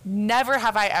 Never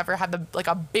have I ever had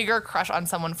a bigger crush on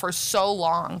someone for so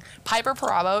long. Piper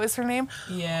Perabo is her name.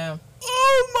 Yeah.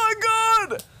 Oh my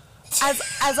God.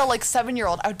 As a like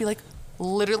 7-year-old, I would be like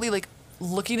literally like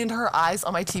looking into her eyes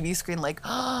on my TV screen like,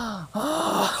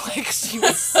 like she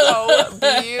was so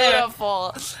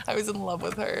beautiful. I was in love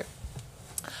with her.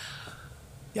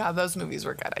 Yeah, those movies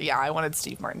were good. Yeah, I wanted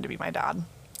Steve Martin to be my dad.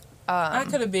 I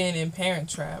could have been in Parent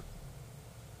Trap.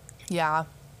 Yeah.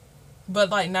 But,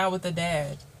 like, not with the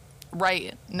dad.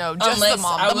 Right. No, just Unless the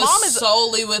mom. I The was mom is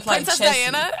solely with, like, Princess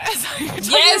Chessie. Diana. Is that what you're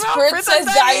talking Yes, about?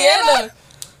 Princess Diana.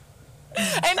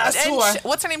 And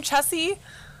what's her name? Chessie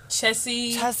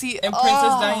Chessie and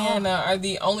Princess Diana are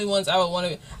the only ones I would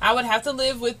want to. I would have to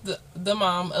live with the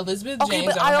mom, Elizabewth Okay,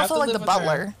 James. but I also have to like live the with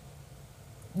butler.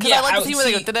 Because Yeah, I like to see where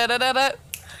they go. Da-da-da-da-da.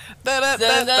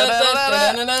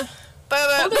 Da-da-da-da-da-da.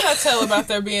 Who did I tell about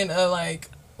there being a, like,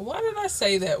 why did I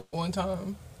say that one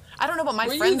time? I don't know, but my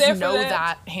Were you friends there for know that?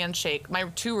 that handshake. My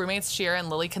two roommates, Shira and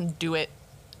Lily, can do it.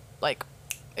 Like,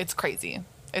 it's crazy.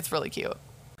 It's really cute.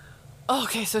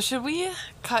 Okay, so should we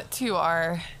cut to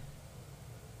our...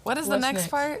 What is the What's next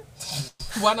next? part?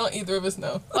 Why don't either of us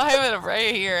know? I have it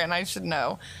right here, and I should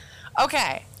know.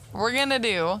 Okay, we're gonna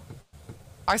do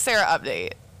our Sarah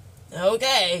update.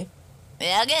 Okay.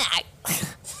 Okay.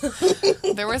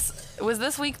 There was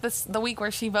this week the week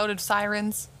where she voted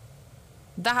sirens.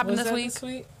 That happened Was this that week. this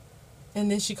week?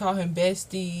 And then she called him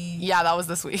bestie. Yeah, that was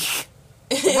this week.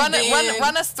 And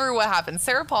Run us through what happened.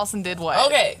 Sarah Paulson did what?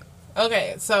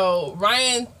 Okay. So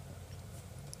Ryan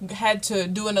had to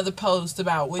do another post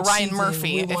about which Ryan season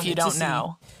Murphy, we if you wanted to don't see.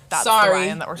 know. That's the Sorry,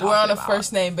 Ryan that we're talking we're on a about.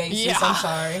 first name basis. Yeah. I'm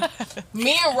sorry.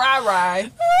 Me and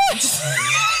Rai.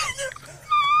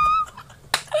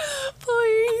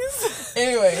 Please.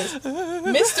 Anyways,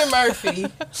 Mr. Murphy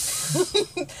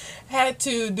had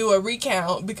to do a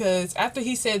recount because after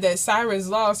he said that Sirens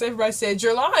lost, everybody said,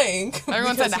 "You're lying."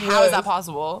 Everyone said, Because he how is was. that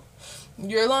possible?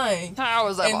 You're lying. How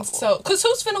is that And possible? so, because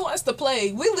who's finna watch the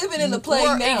plague? We living in the plague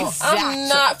We're now. I'm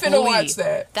not finna watch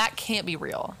that. That can't be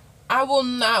real. I will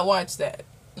not watch that.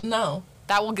 No.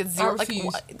 That will get zero. Like,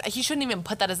 refuse. he shouldn't even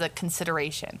put that as a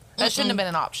consideration. That shouldn't have been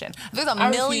an option. There's a I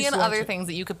refuse million to watch other it. things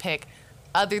that you could pick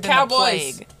other than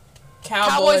Cowboys. the plague.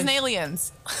 Cowboys. And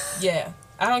Aliens. Yeah.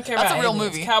 I don't care That's about a real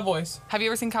aliens. movie. Cowboys. Have you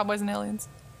ever seen Cowboys and Aliens?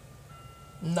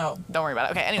 No. Don't worry about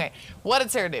it. Okay, anyway. What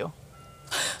did Sarah do?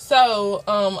 So,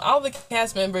 all the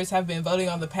cast members have been voting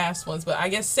on the past ones, but I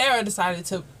guess Sarah decided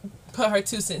to put her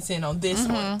 2 cents in on this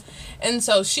one. And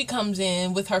so she comes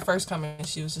in with her first comment.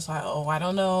 She was just like, "Oh, I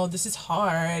don't know. This is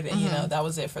hard." And, you know, that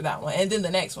was it for that one. And then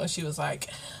the next one, she was like,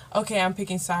 "Okay, I'm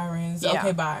picking Sirens. Yeah.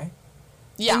 Okay, bye."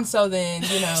 Yeah. And so then,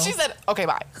 you know. She said, okay,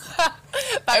 bye.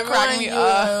 That cracked me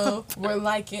up. Were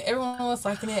liking, everyone was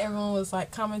liking it. Everyone was like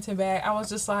commenting back. I was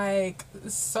just like,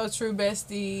 so true,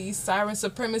 bestie. Siren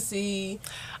supremacy.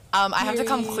 I have to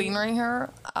come Period. clean right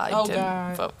here. I Oh, didn't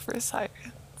God. vote for Sirens.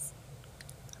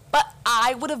 But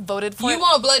I would have voted for You it.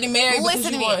 want Bloody Mary because Listen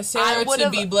you to me. want Sarah I to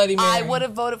would've- be Bloody Mary. I would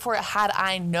have voted for it had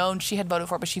I known she had voted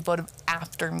for it, but she voted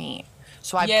after me.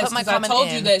 So I Yes, put my because I comment told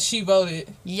in. you that she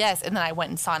voted. Yes, and then I went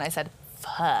and saw it and I said,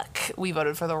 fuck, we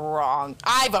voted for the wrong...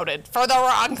 I voted for the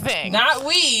wrong thing. Not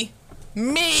we.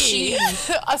 Me. She.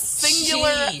 A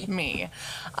singular She. me.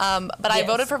 But I Yes.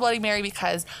 voted for Bloody Mary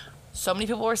because so many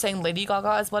people were saying Lady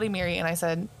Gaga is Bloody Mary, and I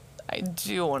said, I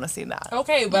do want to see that.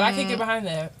 Okay, but I can get behind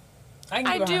that.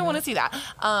 I do want to see that.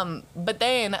 But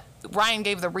then Ryan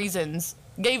gave the reasons.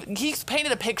 He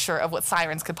painted a picture of what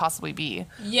Sirens could possibly be.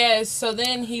 Yes, so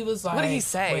then he was like... What did he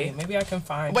say? Wait, maybe I can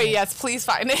find Wait, it. yes, please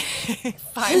find it.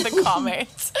 Find the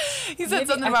comments. He said Maybe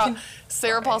something I about can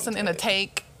Sarah find Paulson in a it.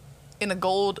 tank, in a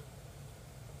gold.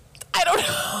 I don't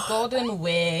know. Golden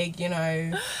wig, you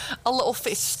know. A little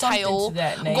fish Something tail. to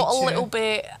that Got a nature. little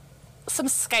bit, some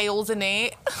scales in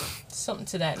it. Something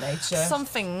to that nature.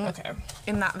 Something Okay.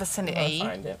 in that I'm vicinity. gonna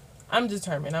find it. I'm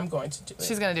determined. I'm going to do it.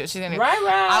 She's gonna do it. She's gonna do it.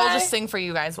 Right. I will just sing for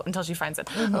you guys until she finds it.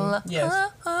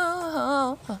 Yes.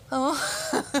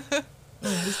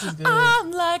 This is good.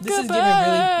 I'm like This a is bird. giving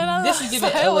really- I'm this is like-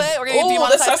 giving Wait, ele- we're gonna get Ooh,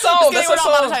 demonetized. that's our song, Just that's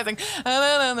kidding, our we're not monetizing.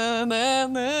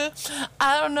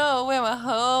 I don't know where my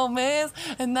home is,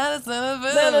 and that is none of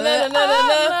it. I'm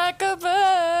like a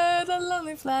bird, I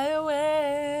lonely fly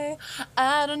away.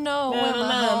 I don't know where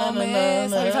my home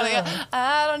is. Let me tell you,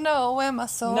 I don't know where my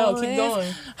soul No, is. keep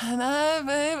going. And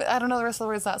I don't know the rest of the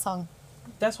words of that song.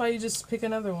 That's why you just pick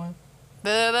another one.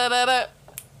 Da-da-da-da.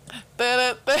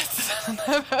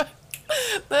 Da-da-da.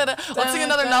 Let's sing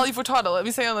another Nelly Furtado. Let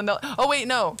me say on the Nelly. Oh wait,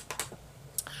 no.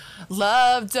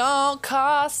 Love don't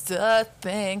cost a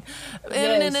thing.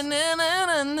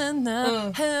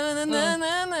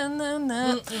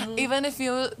 Even if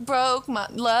you broke, my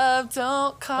love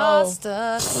don't cost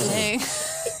a thing.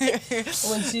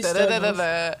 When she struggles.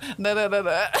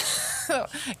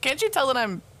 Can't you tell that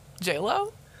I'm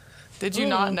J-Lo? Did you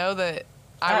not know that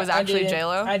I was actually didn't.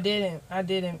 J-Lo? I didn't.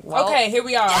 Well, okay, here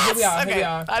we are. Yes! Here we are. Okay. Here we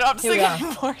are. I don't have to Here we sing are.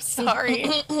 anymore. Sorry.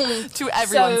 To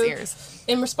everyone's So, ears.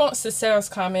 In response to Sarah's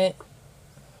comment,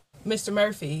 Mr.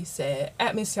 Murphy said,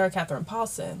 at Miss Sarah Catherine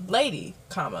Paulson, lady,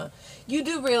 comma, you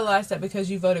do realize that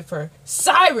because you voted for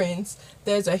sirens,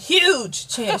 there's a huge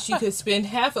chance you could spend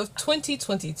half of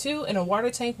 2022 in a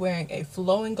water tank wearing a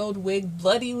flowing gold wig,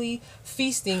 bloodily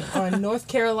feasting on North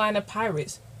Carolina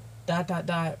pirates. ...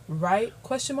 Right?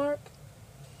 Question mark.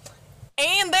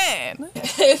 And then.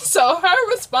 And so her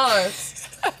response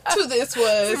to this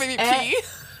was Maybe at P.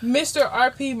 Mr.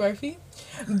 R.P. Murphy,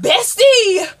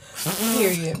 bestie!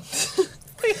 Period.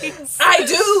 Please. I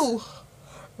do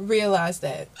realize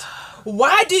that.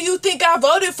 Why do you think I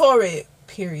voted for it?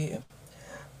 Period.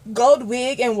 Gold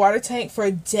wig and water tank for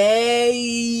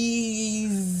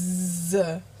days.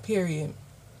 Period.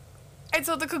 And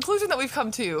so the conclusion that we've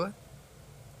come to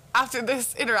after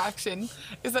this interaction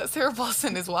is that Sarah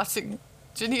Paulson is watching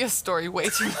Jania's story way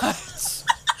too much.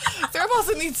 Sarah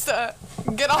Paulson needs to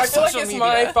get off I feel social like it's media.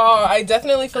 my fault. I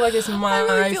definitely feel like it's my I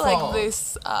really feel fault. like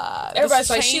this. Everybody's this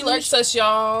like, she change lurched us,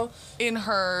 y'all. in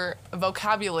her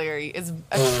vocabulary is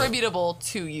attributable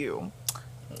to you.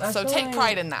 So take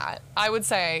pride in that. I would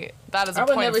say that is a I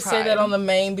would point never of pride. say that on the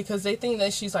main because they think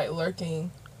that she's like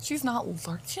lurking. She's not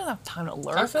lurking. She doesn't have time to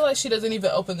lurk. I feel like she doesn't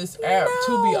even open this app,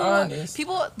 to be honest.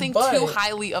 People think But- too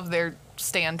highly of their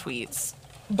stan tweets.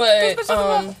 But This bitch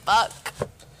doesn't give a fuck.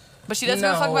 But she doesn't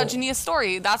give a fuck no. about Jania's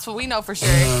story. That's what we know for sure.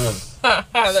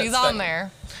 That's She's on funny.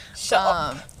 there. Shut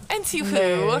up. And to No.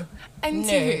 who? And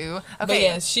to who? No. Okay. But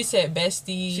yes, she said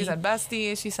bestie. She said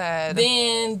bestie. She said.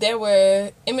 Then there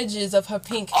were images of her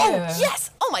pink Oh, hair. yes.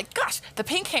 Oh, my gosh. The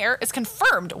pink hair is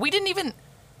confirmed. We didn't even.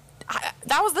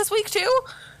 That was this week, too?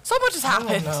 So much has I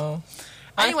happened. don't know.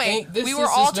 Anyway, we were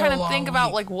all trying to think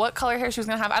about like what color hair she was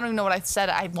gonna have. I don't even know what I said.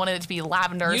 I wanted it to be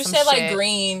lavender or You some said like shit.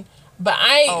 green, but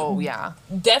I Oh yeah,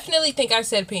 definitely think I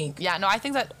said pink. yeah. No, I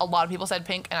think that a lot of people said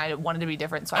pink, and I wanted to be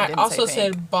different, so I I didn't also say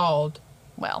pink. said bald.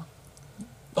 Well,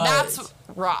 But that's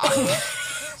wrong.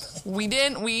 We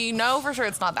didn't. We know for sure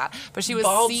it's not that. But she was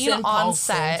Baldson seen on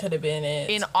Paulson set could have been it.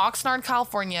 in Oxnard,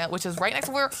 California, which is right next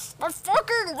to where my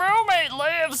fucking roommate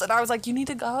lives. And I was like, you need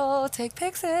to go take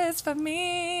pictures for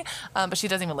me. But she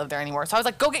doesn't even live there anymore. So I was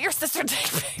like, go get your sister to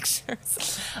take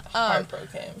pictures.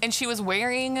 Heartbroken. And she was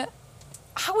wearing.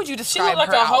 How would you She describe looked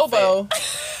like her a hobo.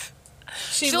 outfit?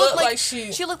 She looked like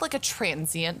she. She looked like a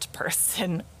transient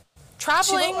person She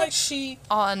traveling looked like she.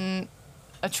 on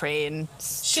a train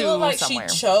She to looked like somewhere.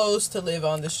 she chose to live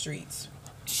on the streets.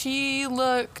 She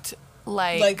looked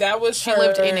like that was she her.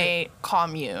 lived in a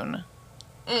commune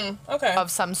Okay.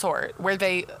 of some sort where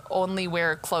they only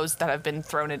wear clothes that have been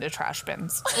thrown into trash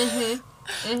bins.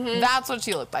 That's what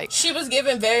she looked like. She was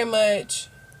given very much.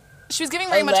 She was giving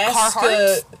very much Alaska.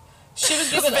 Carhartt. She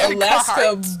was given Very Alaska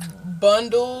Carhartt.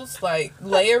 bundles, like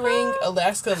layering,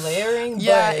 Alaska layering.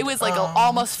 Yeah, but, it was like a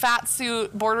almost fat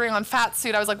suit, bordering on fat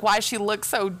suit. I was like, why does she look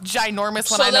so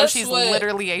ginormous when So I know that's she's what-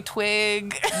 literally a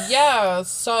twig? Yeah,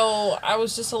 so I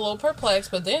was just a little perplexed,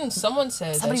 but then someone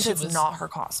said Somebody that said she it's was not her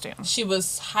costume. she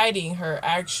was hiding her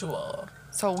actual.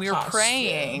 So we're costume.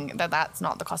 praying that that's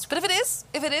not the costume. But if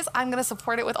it is, I'm gonna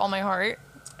support it with all my heart.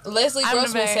 Leslie I'm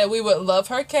Grossman very- said we would love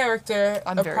her character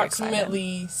I'm very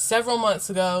approximately several months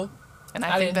ago. And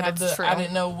I think didn't that have it's true. I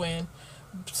didn't know when.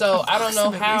 So I don't know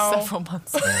Approximately how. Several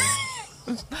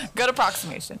months. Good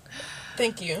approximation.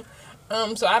 Thank you.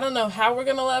 So I don't know how we're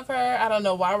gonna love her. I don't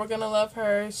know why we're gonna love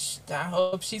her. I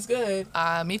hope she's good.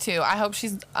 Me too. I hope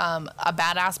she's a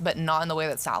badass, but not in the way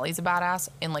that Sally's a badass,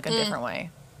 in like a different way.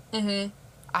 Mm-hmm.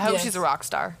 I hope Yes. she's a rock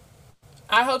star.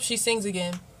 I hope she sings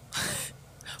again.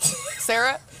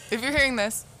 Sarah, if you're hearing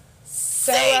this,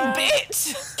 Sarah sing,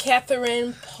 bitch!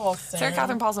 Catherine Paulson. Sarah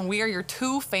Catherine Paulson, we are your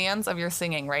two fans of your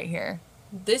singing right here.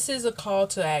 This is a call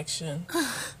to action.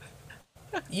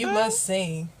 You must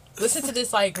sing. Listen to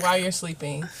this like while you're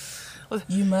sleeping.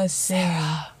 You must sing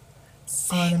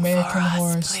on American for us,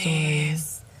 Horror please.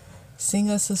 Story. Sing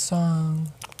us a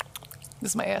song.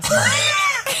 This is my ass.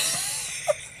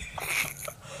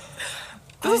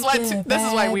 This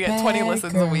is why we get 20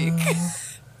 listens a week.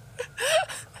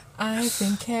 I've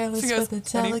been careless She goes, with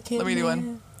the "Ready? delicate Let me do one."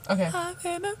 man. Okay. I'm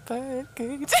in a bird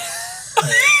cage.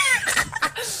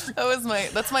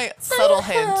 That's my subtle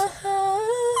hint.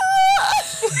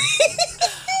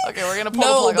 Okay, we're gonna pull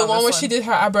No, the plug the on one this where she did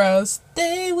her eyebrows.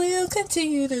 They will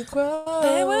continue to grow.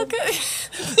 They will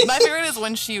My favorite is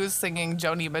when she was singing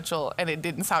Joni Mitchell and it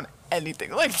didn't sound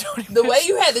anything like Joni Mitchell. The way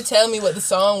you had to tell me what the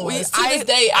song was. To this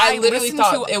day, I literally listened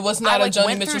thought to- it was not I, a Joni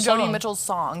went Mitchell through song. Joni Mitchell's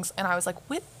songs and I was like,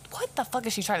 what the fuck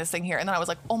is she trying to sing here? And then I was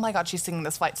like, oh my god, she's singing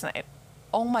this Fight Tonight.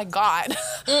 Oh my god.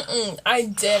 I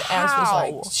dead ass was How?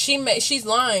 like, she's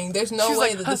lying. There's no She's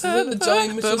way like, that this is a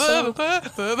Joni Mitchell song.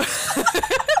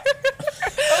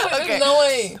 There's no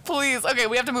way. Please. Okay,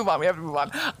 we have to move on.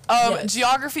 Yes.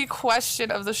 Geography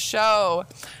question of the show.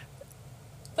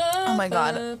 Oh my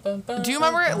god. Do you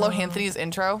remember Lohanthony's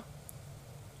intro?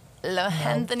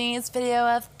 Lohanthony's video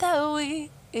of the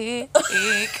week.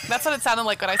 That's what it sounded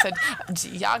like when I said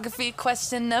geography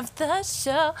question of the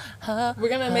show. We're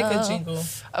gonna make a jingle.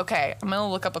 Okay, I'm gonna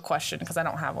look up a question because I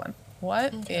don't have one.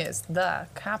 What is the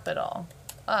capital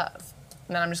of?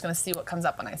 And then I'm just gonna see what comes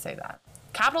up when I say that.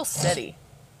 Capital city.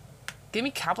 Give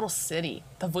me capital city.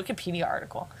 The Wikipedia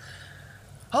article.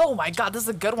 Oh my god, this is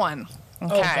a good one.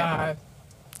 Okay. Oh god.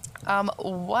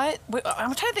 Wait,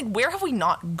 I'm trying to think. Where have we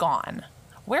not gone?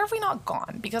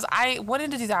 Because I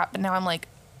wanted to do that, but now I'm like,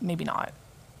 maybe not.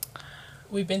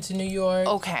 We've been to New York.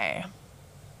 Okay.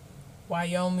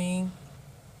 Wyoming.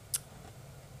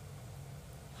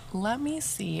 Let me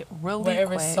see really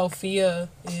Wherever quick. Sofia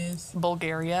is.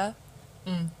 Bulgaria.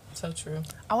 So true.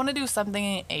 I want to do something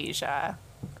in Asia.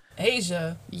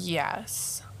 Asia.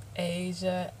 Yes.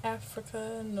 Asia,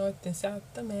 Africa, North and South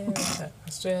America,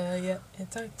 Australia,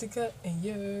 Antarctica, and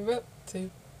Europe too.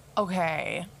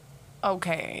 Okay. I'm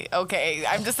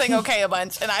just saying okay a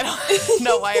bunch, and I don't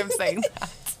know why I'm saying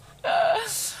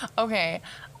that. Okay.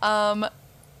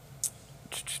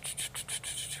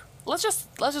 Let's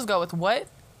just go with what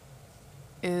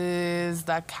is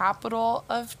the capital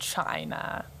of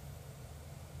China?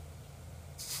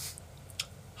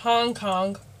 Hong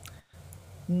Kong.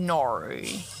 No,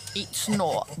 it's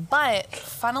not. But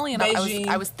funnily enough, Beijing.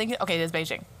 I was thinking. Okay, it is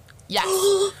Beijing. Yes.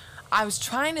 I was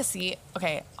trying to see.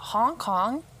 Okay, Hong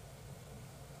Kong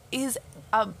is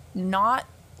not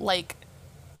like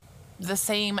the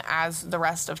same as the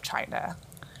rest of China.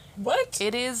 What?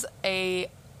 It is a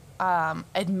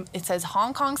it says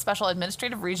Hong Kong Special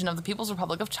Administrative Region of the People's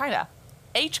Republic of China.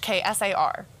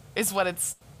 HKSAR is what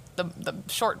it's the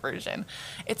short version.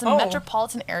 It's a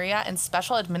metropolitan area and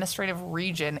special administrative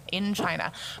region in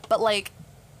China. But like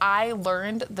I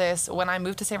learned this when I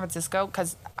moved to San Francisco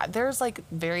because there's like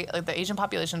the Asian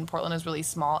population in Portland is really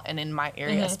small, and in my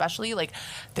area especially, like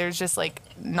there's just like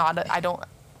I don't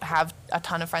have a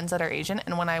ton of friends that are Asian.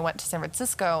 And when I went to San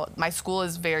Francisco, my school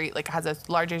is has a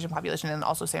large Asian population, and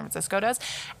also San Francisco does.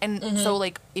 And so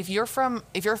like if your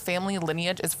family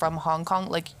lineage is from Hong Kong,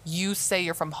 like you say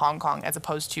you're from Hong Kong as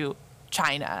opposed to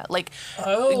China. Like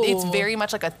it's very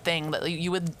much like a thing that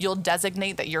you'll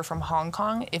designate that you're from Hong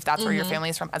Kong if that's where your family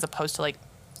is from, as opposed to like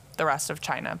the rest of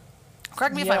China.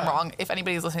 Correct me if I'm wrong, if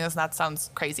anybody's listening to this and that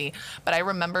sounds crazy, but I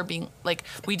remember being like,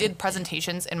 we did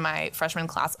presentations in my freshman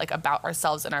class like about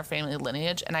ourselves and our family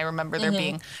lineage, and I remember there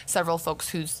being several folks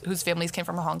whose families came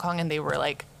from Hong Kong, and they were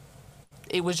like,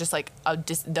 it was just like a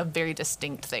very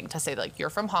distinct thing to say, like you're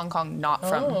from Hong Kong, not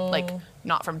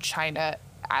from China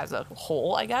as a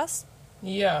whole, I guess.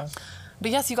 Yeah.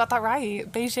 But yes, you got that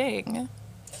right. Beijing.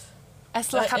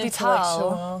 Es la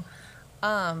capital.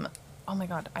 Oh my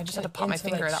god, I just had to pop my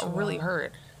finger. That really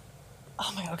hurt.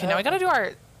 Oh my god. Okay, now we gotta do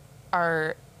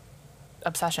our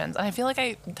obsessions. And I feel like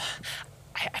I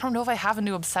don't know if I have a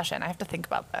new obsession. I have to think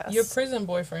about this. Your prison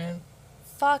boyfriend.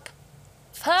 Fuck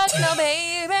no,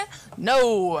 baby.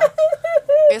 No.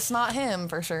 It's not him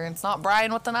for sure. It's not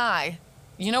Brian with an I.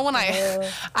 You know when I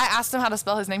asked him how to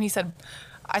spell his name,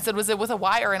 I said, was it with a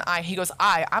Y or an I? He goes,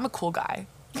 I'm a cool guy.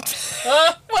 What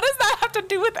does that have to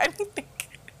do with anything?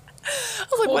 I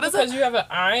was like, what is it? Because you have an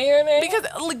I in your name? Because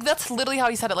like that's literally how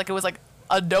he said it. Like it was like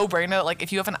a no-brainer. Like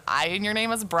if you have an I in your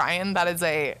name as Brian, that is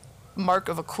a mark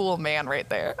of a cool man right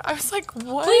there. I was like,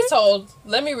 what? Please hold.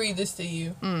 Let me read this to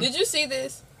you. Did you see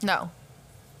this? No.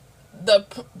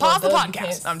 Pause the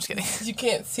podcast. I'm just kidding. You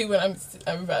can't see what I'm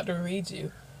about to read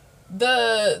you.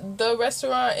 The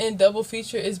restaurant in Double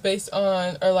Feature is based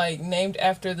on, or like named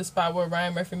after, the spot where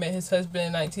Ryan Murphy met his husband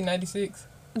in 1996.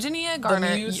 Jania Garner,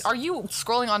 are you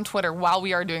scrolling on Twitter while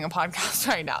we are doing a podcast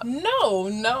right now? No.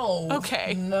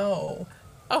 Okay. No.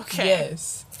 Okay.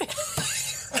 Yes. Do y'all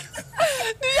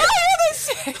hear this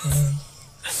shit?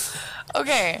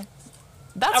 Okay.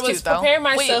 That's cute, though. I was preparing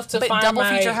myself to find Double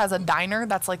Feature has a diner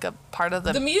that's like a part of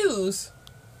the Muse.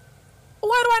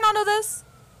 Why do I not know this?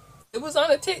 It was on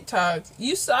a TikTok.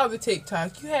 You saw the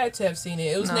TikTok. You had to have seen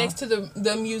it. It was next to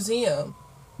the museum.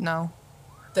 No.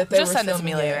 That they Just were send it to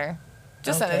me later.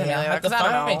 Just send it to me later. I have to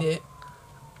find it.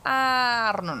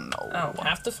 I don't know. I don't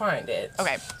have to find it.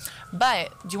 Okay.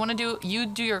 But do you want to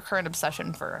do your current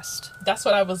obsession first? That's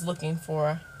what I was looking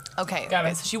for. Okay.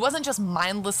 Okay. So she wasn't just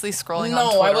mindlessly scrolling on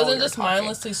Twitter. No, I wasn't just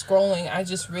mindlessly scrolling. I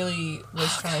just really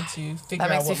was trying to figure out. That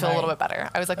makes me feel a little bit better.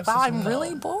 I was like, wow, I'm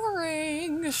really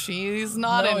boring. She's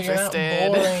not interested.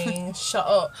 You're not boring. Shut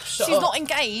up. She's not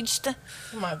engaged. Oh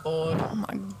my god. Oh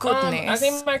my goodness. I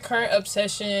think my current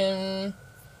obsession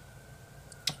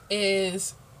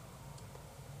is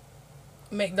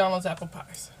McDonald's apple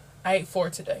pies. I ate 4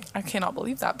 today. I cannot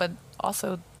believe that, but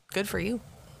also good for you.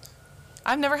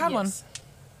 I've never had one.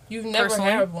 You've never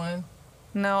Personally? had one.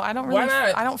 No, I don't really. Why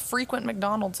not? I don't frequent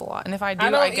McDonald's a lot, and if I do, I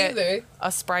don't I get either.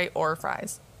 a Sprite or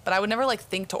fries. But I would never like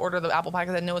think to order the apple pie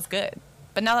because I know it's good.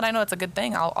 But now that I know it's a good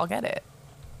thing, I'll get it.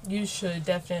 You should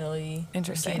definitely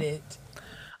Interesting. get it.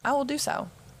 I will do so.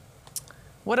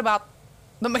 What about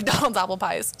the McDonald's apple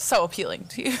pie is so appealing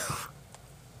to you?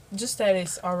 Just that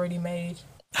it's already made.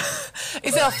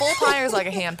 Is it a full pie or is it like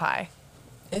a hand pie?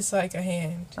 It's like a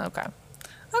hand. Okay.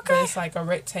 But Okay. it's like a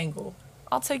rectangle.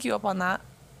 I'll take you up on that.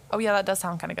 Oh yeah, that does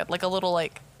sound kind of good. Like a little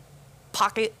like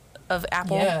pocket of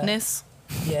appleness.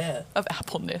 Yeah. Of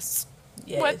appleness.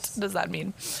 Yes. What does that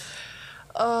mean?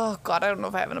 Oh God, I don't know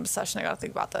if I have an obsession. I gotta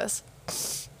think about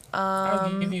this.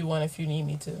 I'll give you one if you need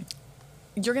me to.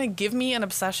 You're gonna give me an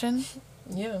obsession?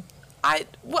 Yeah.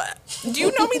 What? Do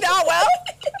you know me that well?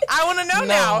 I want to know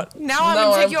now. Now I'm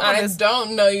gonna take you up on this. I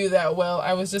don't know you that well.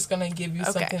 I was just gonna give you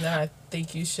Okay. something that I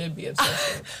think you should be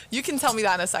obsessed with. You can tell me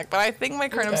that in a sec, but I think my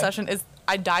current Okay. obsession is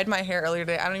I dyed my hair earlier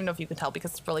today. I don't even know if you can tell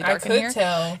because it's really I dark in could here.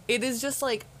 tell. It is just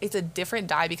like it's a different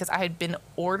dye because I had been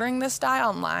ordering this dye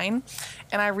online,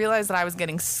 and I realized that I was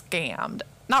getting scammed.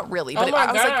 Not really, but Oh my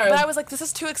I God. was like, this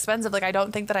is too expensive. Like I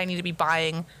don't think that I need to be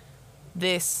buying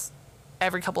this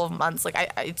every couple of months. Like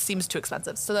it seems too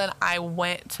expensive. So then I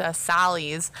went to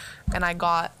Sally's and I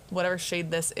got whatever shade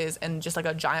this is and just like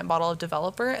a giant bottle of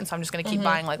developer. And so I'm just gonna keep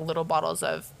buying like little bottles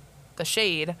of the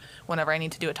shade whenever I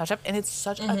need to do a touch up. And it's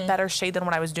such a better shade than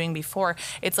what I was doing before.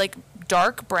 It's like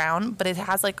dark brown, but it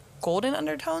has like golden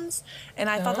undertones. And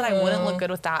I thought that I wouldn't look good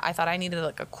with that. I thought I needed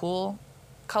like a cool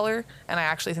color, and I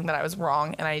actually think that I was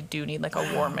wrong, and I do need like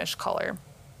a warmish color.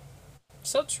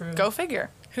 So true. Go figure.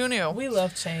 Who knew? We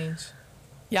love change.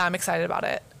 Yeah, I'm excited about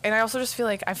it. And I also just feel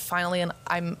like I finally, and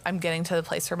I'm getting to the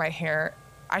place where my hair,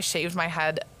 I shaved my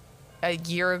head a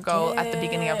year ago at the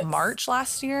beginning of Yes. March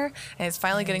last year, and it's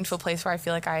finally getting to a place where I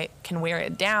feel like I can wear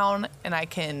it down, and I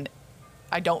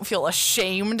don't feel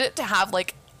ashamed to have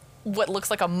like what looks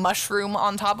like a mushroom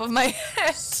on top of my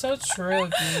head. So true,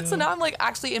 dude. So now I'm like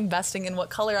actually investing in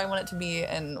what color I want it to be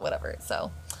and whatever.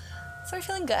 So I'm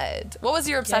feeling good. What was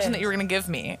your obsession that you were gonna give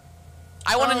me?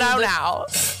 I want to know now.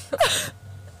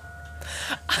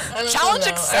 I don't Challenge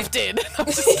know. accepted. I'm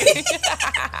just kidding.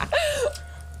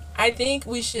 I think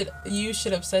you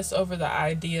should obsess over the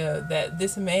idea that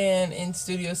this man in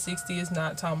Studio 60 is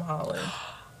not Tom Holland.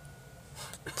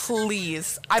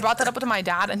 Please. I brought that up to my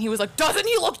dad, and he was like, doesn't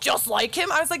he look just like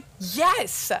him? I was like,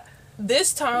 yes.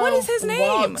 This Tom What is his name?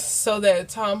 walked so that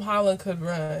Tom Holland could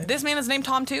run. This man is named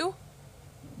Tom too?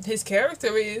 His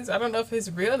character is. I don't know if his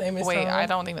real name is Wait, Tom. I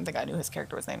don't even think I knew his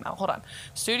character was named now. Hold on.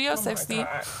 Studio Oh my 60.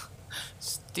 God.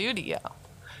 Studio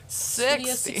 60.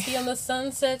 Studio 60 on the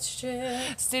Sunset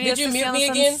Strip. Studio Did you 60 mute on me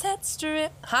the again? Sunset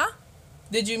Strip. Huh?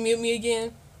 Did you mute me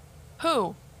again?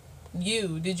 Who?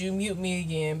 Did you mute me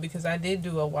again? Because I did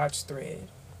do a watch thread.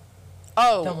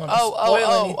 Oh, Don't want to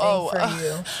spoil anything for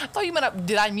you. I thought you meant,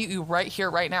 did I mute you right here,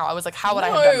 right now? I was like, how would I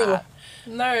have done that?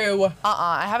 No.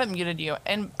 I haven't muted you.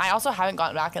 And I also haven't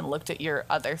gone back and looked at your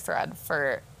other thread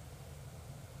for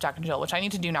Jack and Jill, which I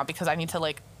need to do now because I need to,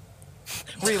 like,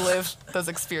 relive those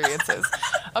experiences.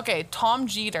 Okay, Tom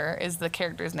Jeter is the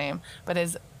character's name, but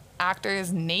his actor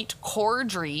is Nate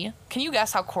Cordry. Can you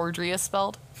guess how Cordry is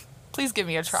spelled? Please give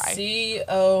me a try.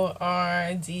 C-O-R-D.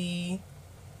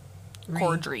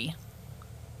 Cordry.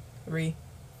 Re.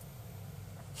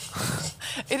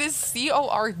 It is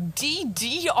Cordry. 2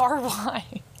 D's.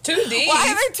 Why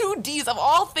are there 2 D's of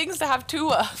all things to have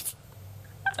 2 of?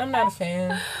 I'm not a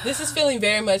fan. This is feeling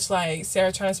very much like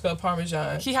Sarah trying to spell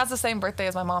Parmesan. He has the same birthday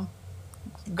as my mom.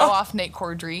 Go off, Nate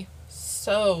Cordry.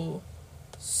 So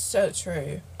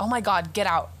true. Oh my God, get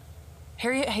out.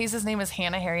 Harriet Hayes' name is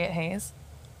Hannah Harriet Hayes.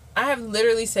 I have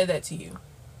literally said that to you.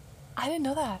 I didn't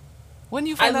know that. When do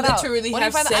you find that out? literally When do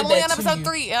you have find said I'm only that on to episode you.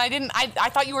 3, and I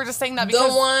thought you were just saying that The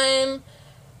because one.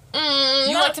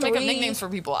 you not like to make up 3. nicknames for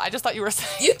people. I just thought you were saying.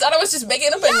 You thought I was just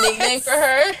making up a nickname for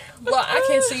her? Well, I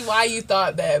can see why you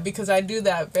thought that because I do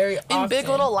that very often. In Big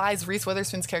Little Lies, Reese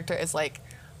Witherspoon's character is like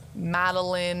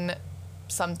Madeline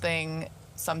something,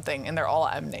 and they're all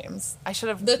M names. I should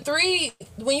have. The 3,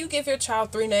 when you give your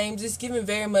child 3 names, it's given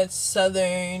very much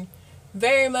Southern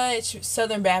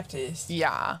Baptist.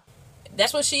 Yeah.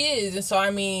 That's what she is. And so,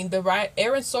 I mean,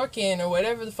 Aaron Sorkin or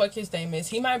whatever the fuck his name is,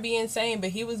 he might be insane, but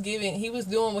he was doing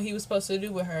what he was supposed to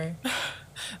do with her.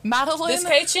 Madeline. Does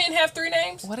Kay Chin have 3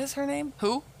 names? What is her name?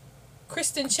 Who?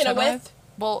 Kristen Chenoweth.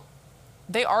 Well,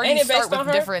 they already Ain't it start based on with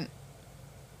her? different.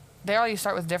 They already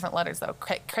start with different letters though.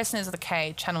 Kristen is with a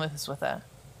K. Chenoweth is with a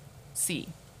C.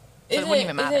 So it wouldn't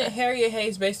even matter. Isn't Harriet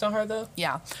Hayes based on her, though?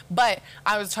 Yeah. But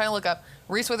I was trying to look up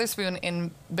Reese Witherspoon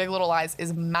in Big Little Lies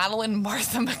is Madeline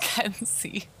Martha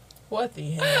McKenzie. What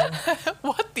the hell?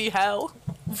 What the hell?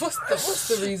 What's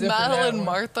the reason for that Madeline one?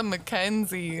 Martha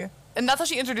McKenzie. And that's how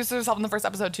she introduced herself in the first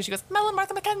episode, too. She goes, Madeline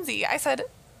Martha McKenzie. I said,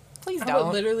 please I don't.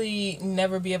 would literally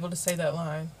never be able to say that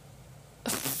line.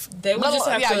 They would just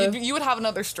have to... you would have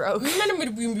another stroke. I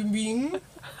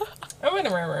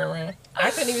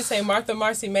couldn't even say Martha,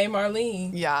 Marcy, May,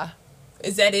 Marlene. Yeah.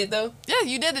 Is that it, though? Yeah,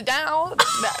 you did it now.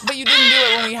 But you didn't do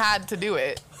it when we had to do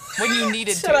it. When you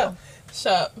needed Shut to. up.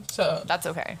 Shut up. That's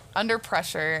okay. Under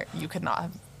pressure, you could not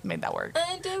have made that work.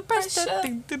 Under pressure.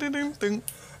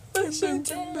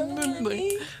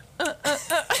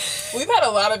 We've had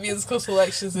a lot of musical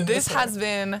selections in this This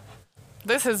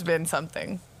has been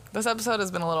something. This episode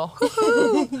has been a little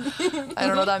I don't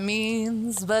know what that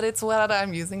means, but it's what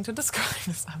I'm using to describe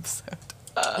this episode.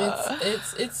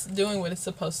 It's doing what it's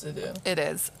supposed to do. It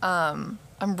is. I'm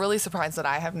really surprised that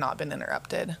I have not been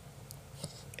interrupted.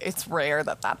 It's rare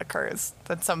that occurs,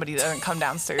 that somebody doesn't come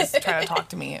downstairs trying to talk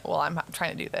to me while I'm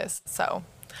trying to do this. So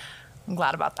I'm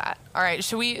glad about that. All right,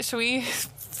 should we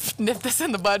nip this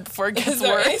in the bud before it gets Is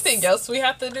there worse? anything else we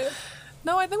have to do?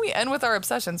 No, I think we end with our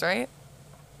obsessions, right?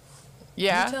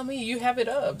 Yeah. You tell me. You have it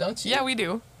up, don't you? Yeah, we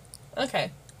do.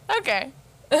 Okay. Okay.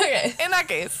 Okay. In that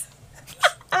case,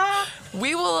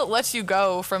 we will let you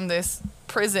go from this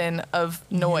prison of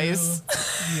noise.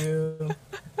 You.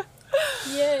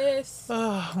 Yes.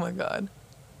 Oh my God.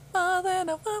 More than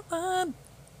a woman.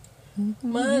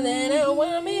 More than a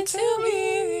woman to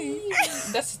me.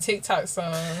 That's a TikTok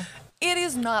song. It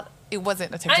is not. It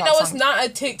wasn't a TikTok I know song. it's not a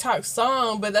TikTok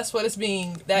song, but that's what it's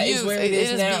being. That is where it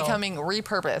is now. becoming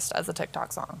repurposed as a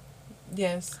TikTok song.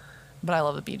 Yes. But I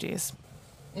love the Bee Gees.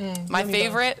 My let me go.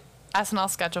 favorite SNL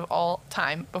sketch of all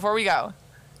time, before we go,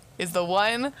 is the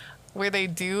one where they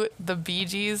do the Bee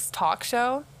Gees talk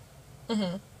show.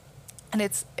 Mm-hmm. And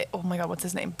it's, oh my God, what's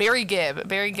his name? Barry Gibb.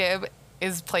 Barry Gibb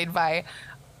is played by,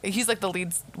 he's like the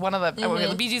lead, one of the,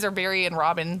 the Bee Gees are Barry and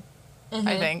Robin,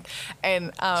 I think.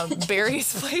 And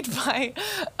Barry's played by,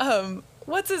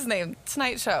 what's his name?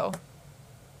 Tonight Show.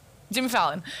 Jimmy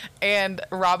Fallon. And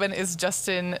Robin is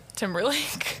Justin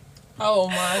Timberlake. Oh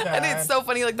my God. And it's so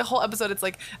funny, like the whole episode, it's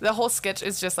like, the whole sketch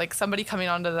is just like somebody coming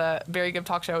onto the Barry Gibb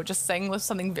talk show, just saying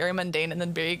something very mundane, and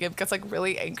then Barry Gibb gets like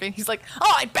really angry, and he's like,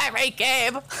 oh, I'm Barry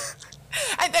Gibb,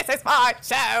 and this is my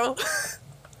show.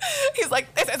 He's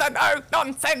like, this is a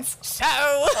no-nonsense show.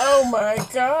 Oh my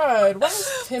God. Why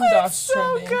is PEMDAS So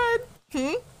trending?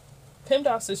 good.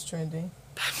 PEMDAS is trending.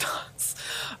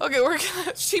 Okay,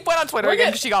 she went on Twitter again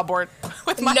because she got bored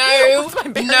with my Barry No,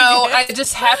 Gibb. I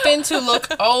just happened to look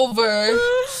over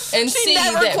and She see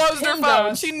never that closed her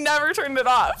phone. PEMDAS. She never turned it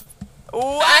off.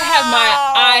 Wow. I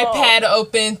have my iPad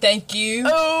open, thank you.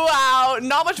 Oh, wow.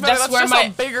 Not much better. That's That's where just my- a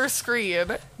bigger screen.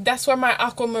 That's where my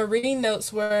aquamarine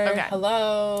notes were. Okay.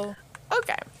 Hello.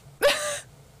 Okay.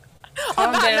 Calm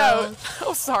On that down. note,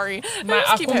 oh, sorry. My I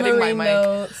just keep hitting my aquamarine mic.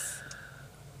 notes.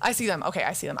 I see them. Okay,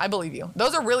 I see them. I believe you.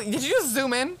 Those are really, did you just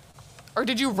zoom in? Or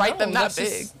did you write them that that's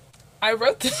big? just- I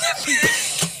wrote them that big.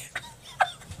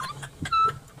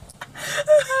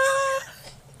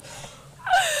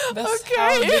 That's Okay.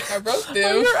 how big I wrote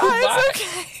them. Are your eyes Why?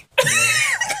 okay?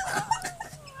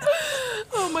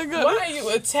 Oh my God. Why are you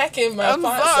attacking my I'm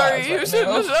font sorry. size You right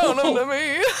shouldn't have now? shown them to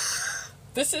me.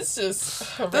 This is just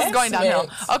harassment. This is going downhill.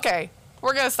 Okay,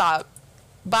 we're going to stop.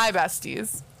 Bye,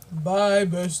 besties. Bye,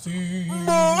 bestie.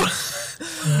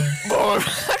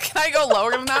 Can I go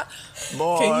lower than that?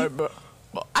 Can you-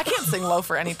 I can't sing low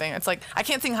for anything. It's like I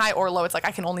can't sing high or low. It's like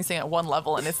I can only sing at one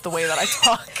level, and it's the way that I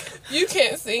talk. You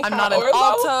can't sing I'm high not an or low.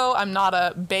 alto. I'm not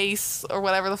a bass or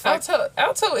whatever the fuck.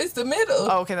 Alto is the middle.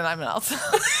 Oh, okay, then I'm an alto.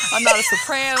 I'm not a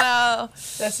soprano.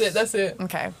 That's it.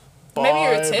 Okay. Maybe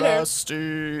you're a tenor.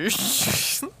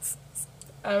 Besties.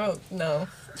 I don't know.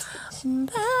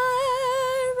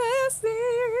 Bye,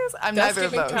 besties. I'm That's neither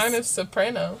of giving those. kind of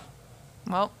soprano.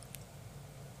 Well,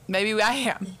 maybe I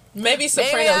am. Maybe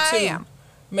soprano I too. am.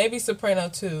 Maybe soprano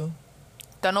too.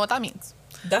 Don't know what that means.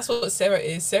 That's what Sarah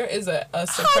is. Sarah is a How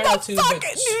soprano the too. fuck But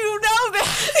do you know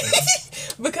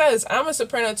that? because I'm a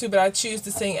soprano too, but I choose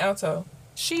to sing alto.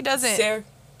 She doesn't. Sarah,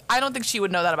 I don't think she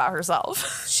would know that about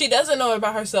herself. she doesn't know it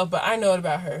about herself, but I know it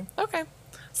about her. Okay. 'Cause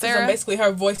Sarah, I'm basically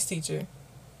her voice teacher.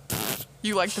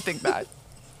 you like to think that.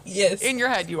 Yes. In your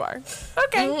head, you are.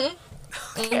 Okay.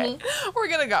 Mm-hmm. Okay. We're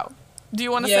going to go. Do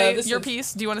you want to Yeah, say this your is-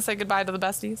 piece? Do you want to say goodbye to the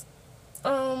besties?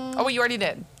 Oh, wait, you already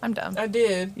did. I'm done. I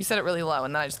did. You said it really low,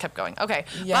 and then I just kept going. Okay.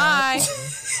 Yeah. Bye.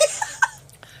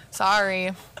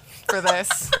 Sorry for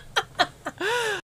this.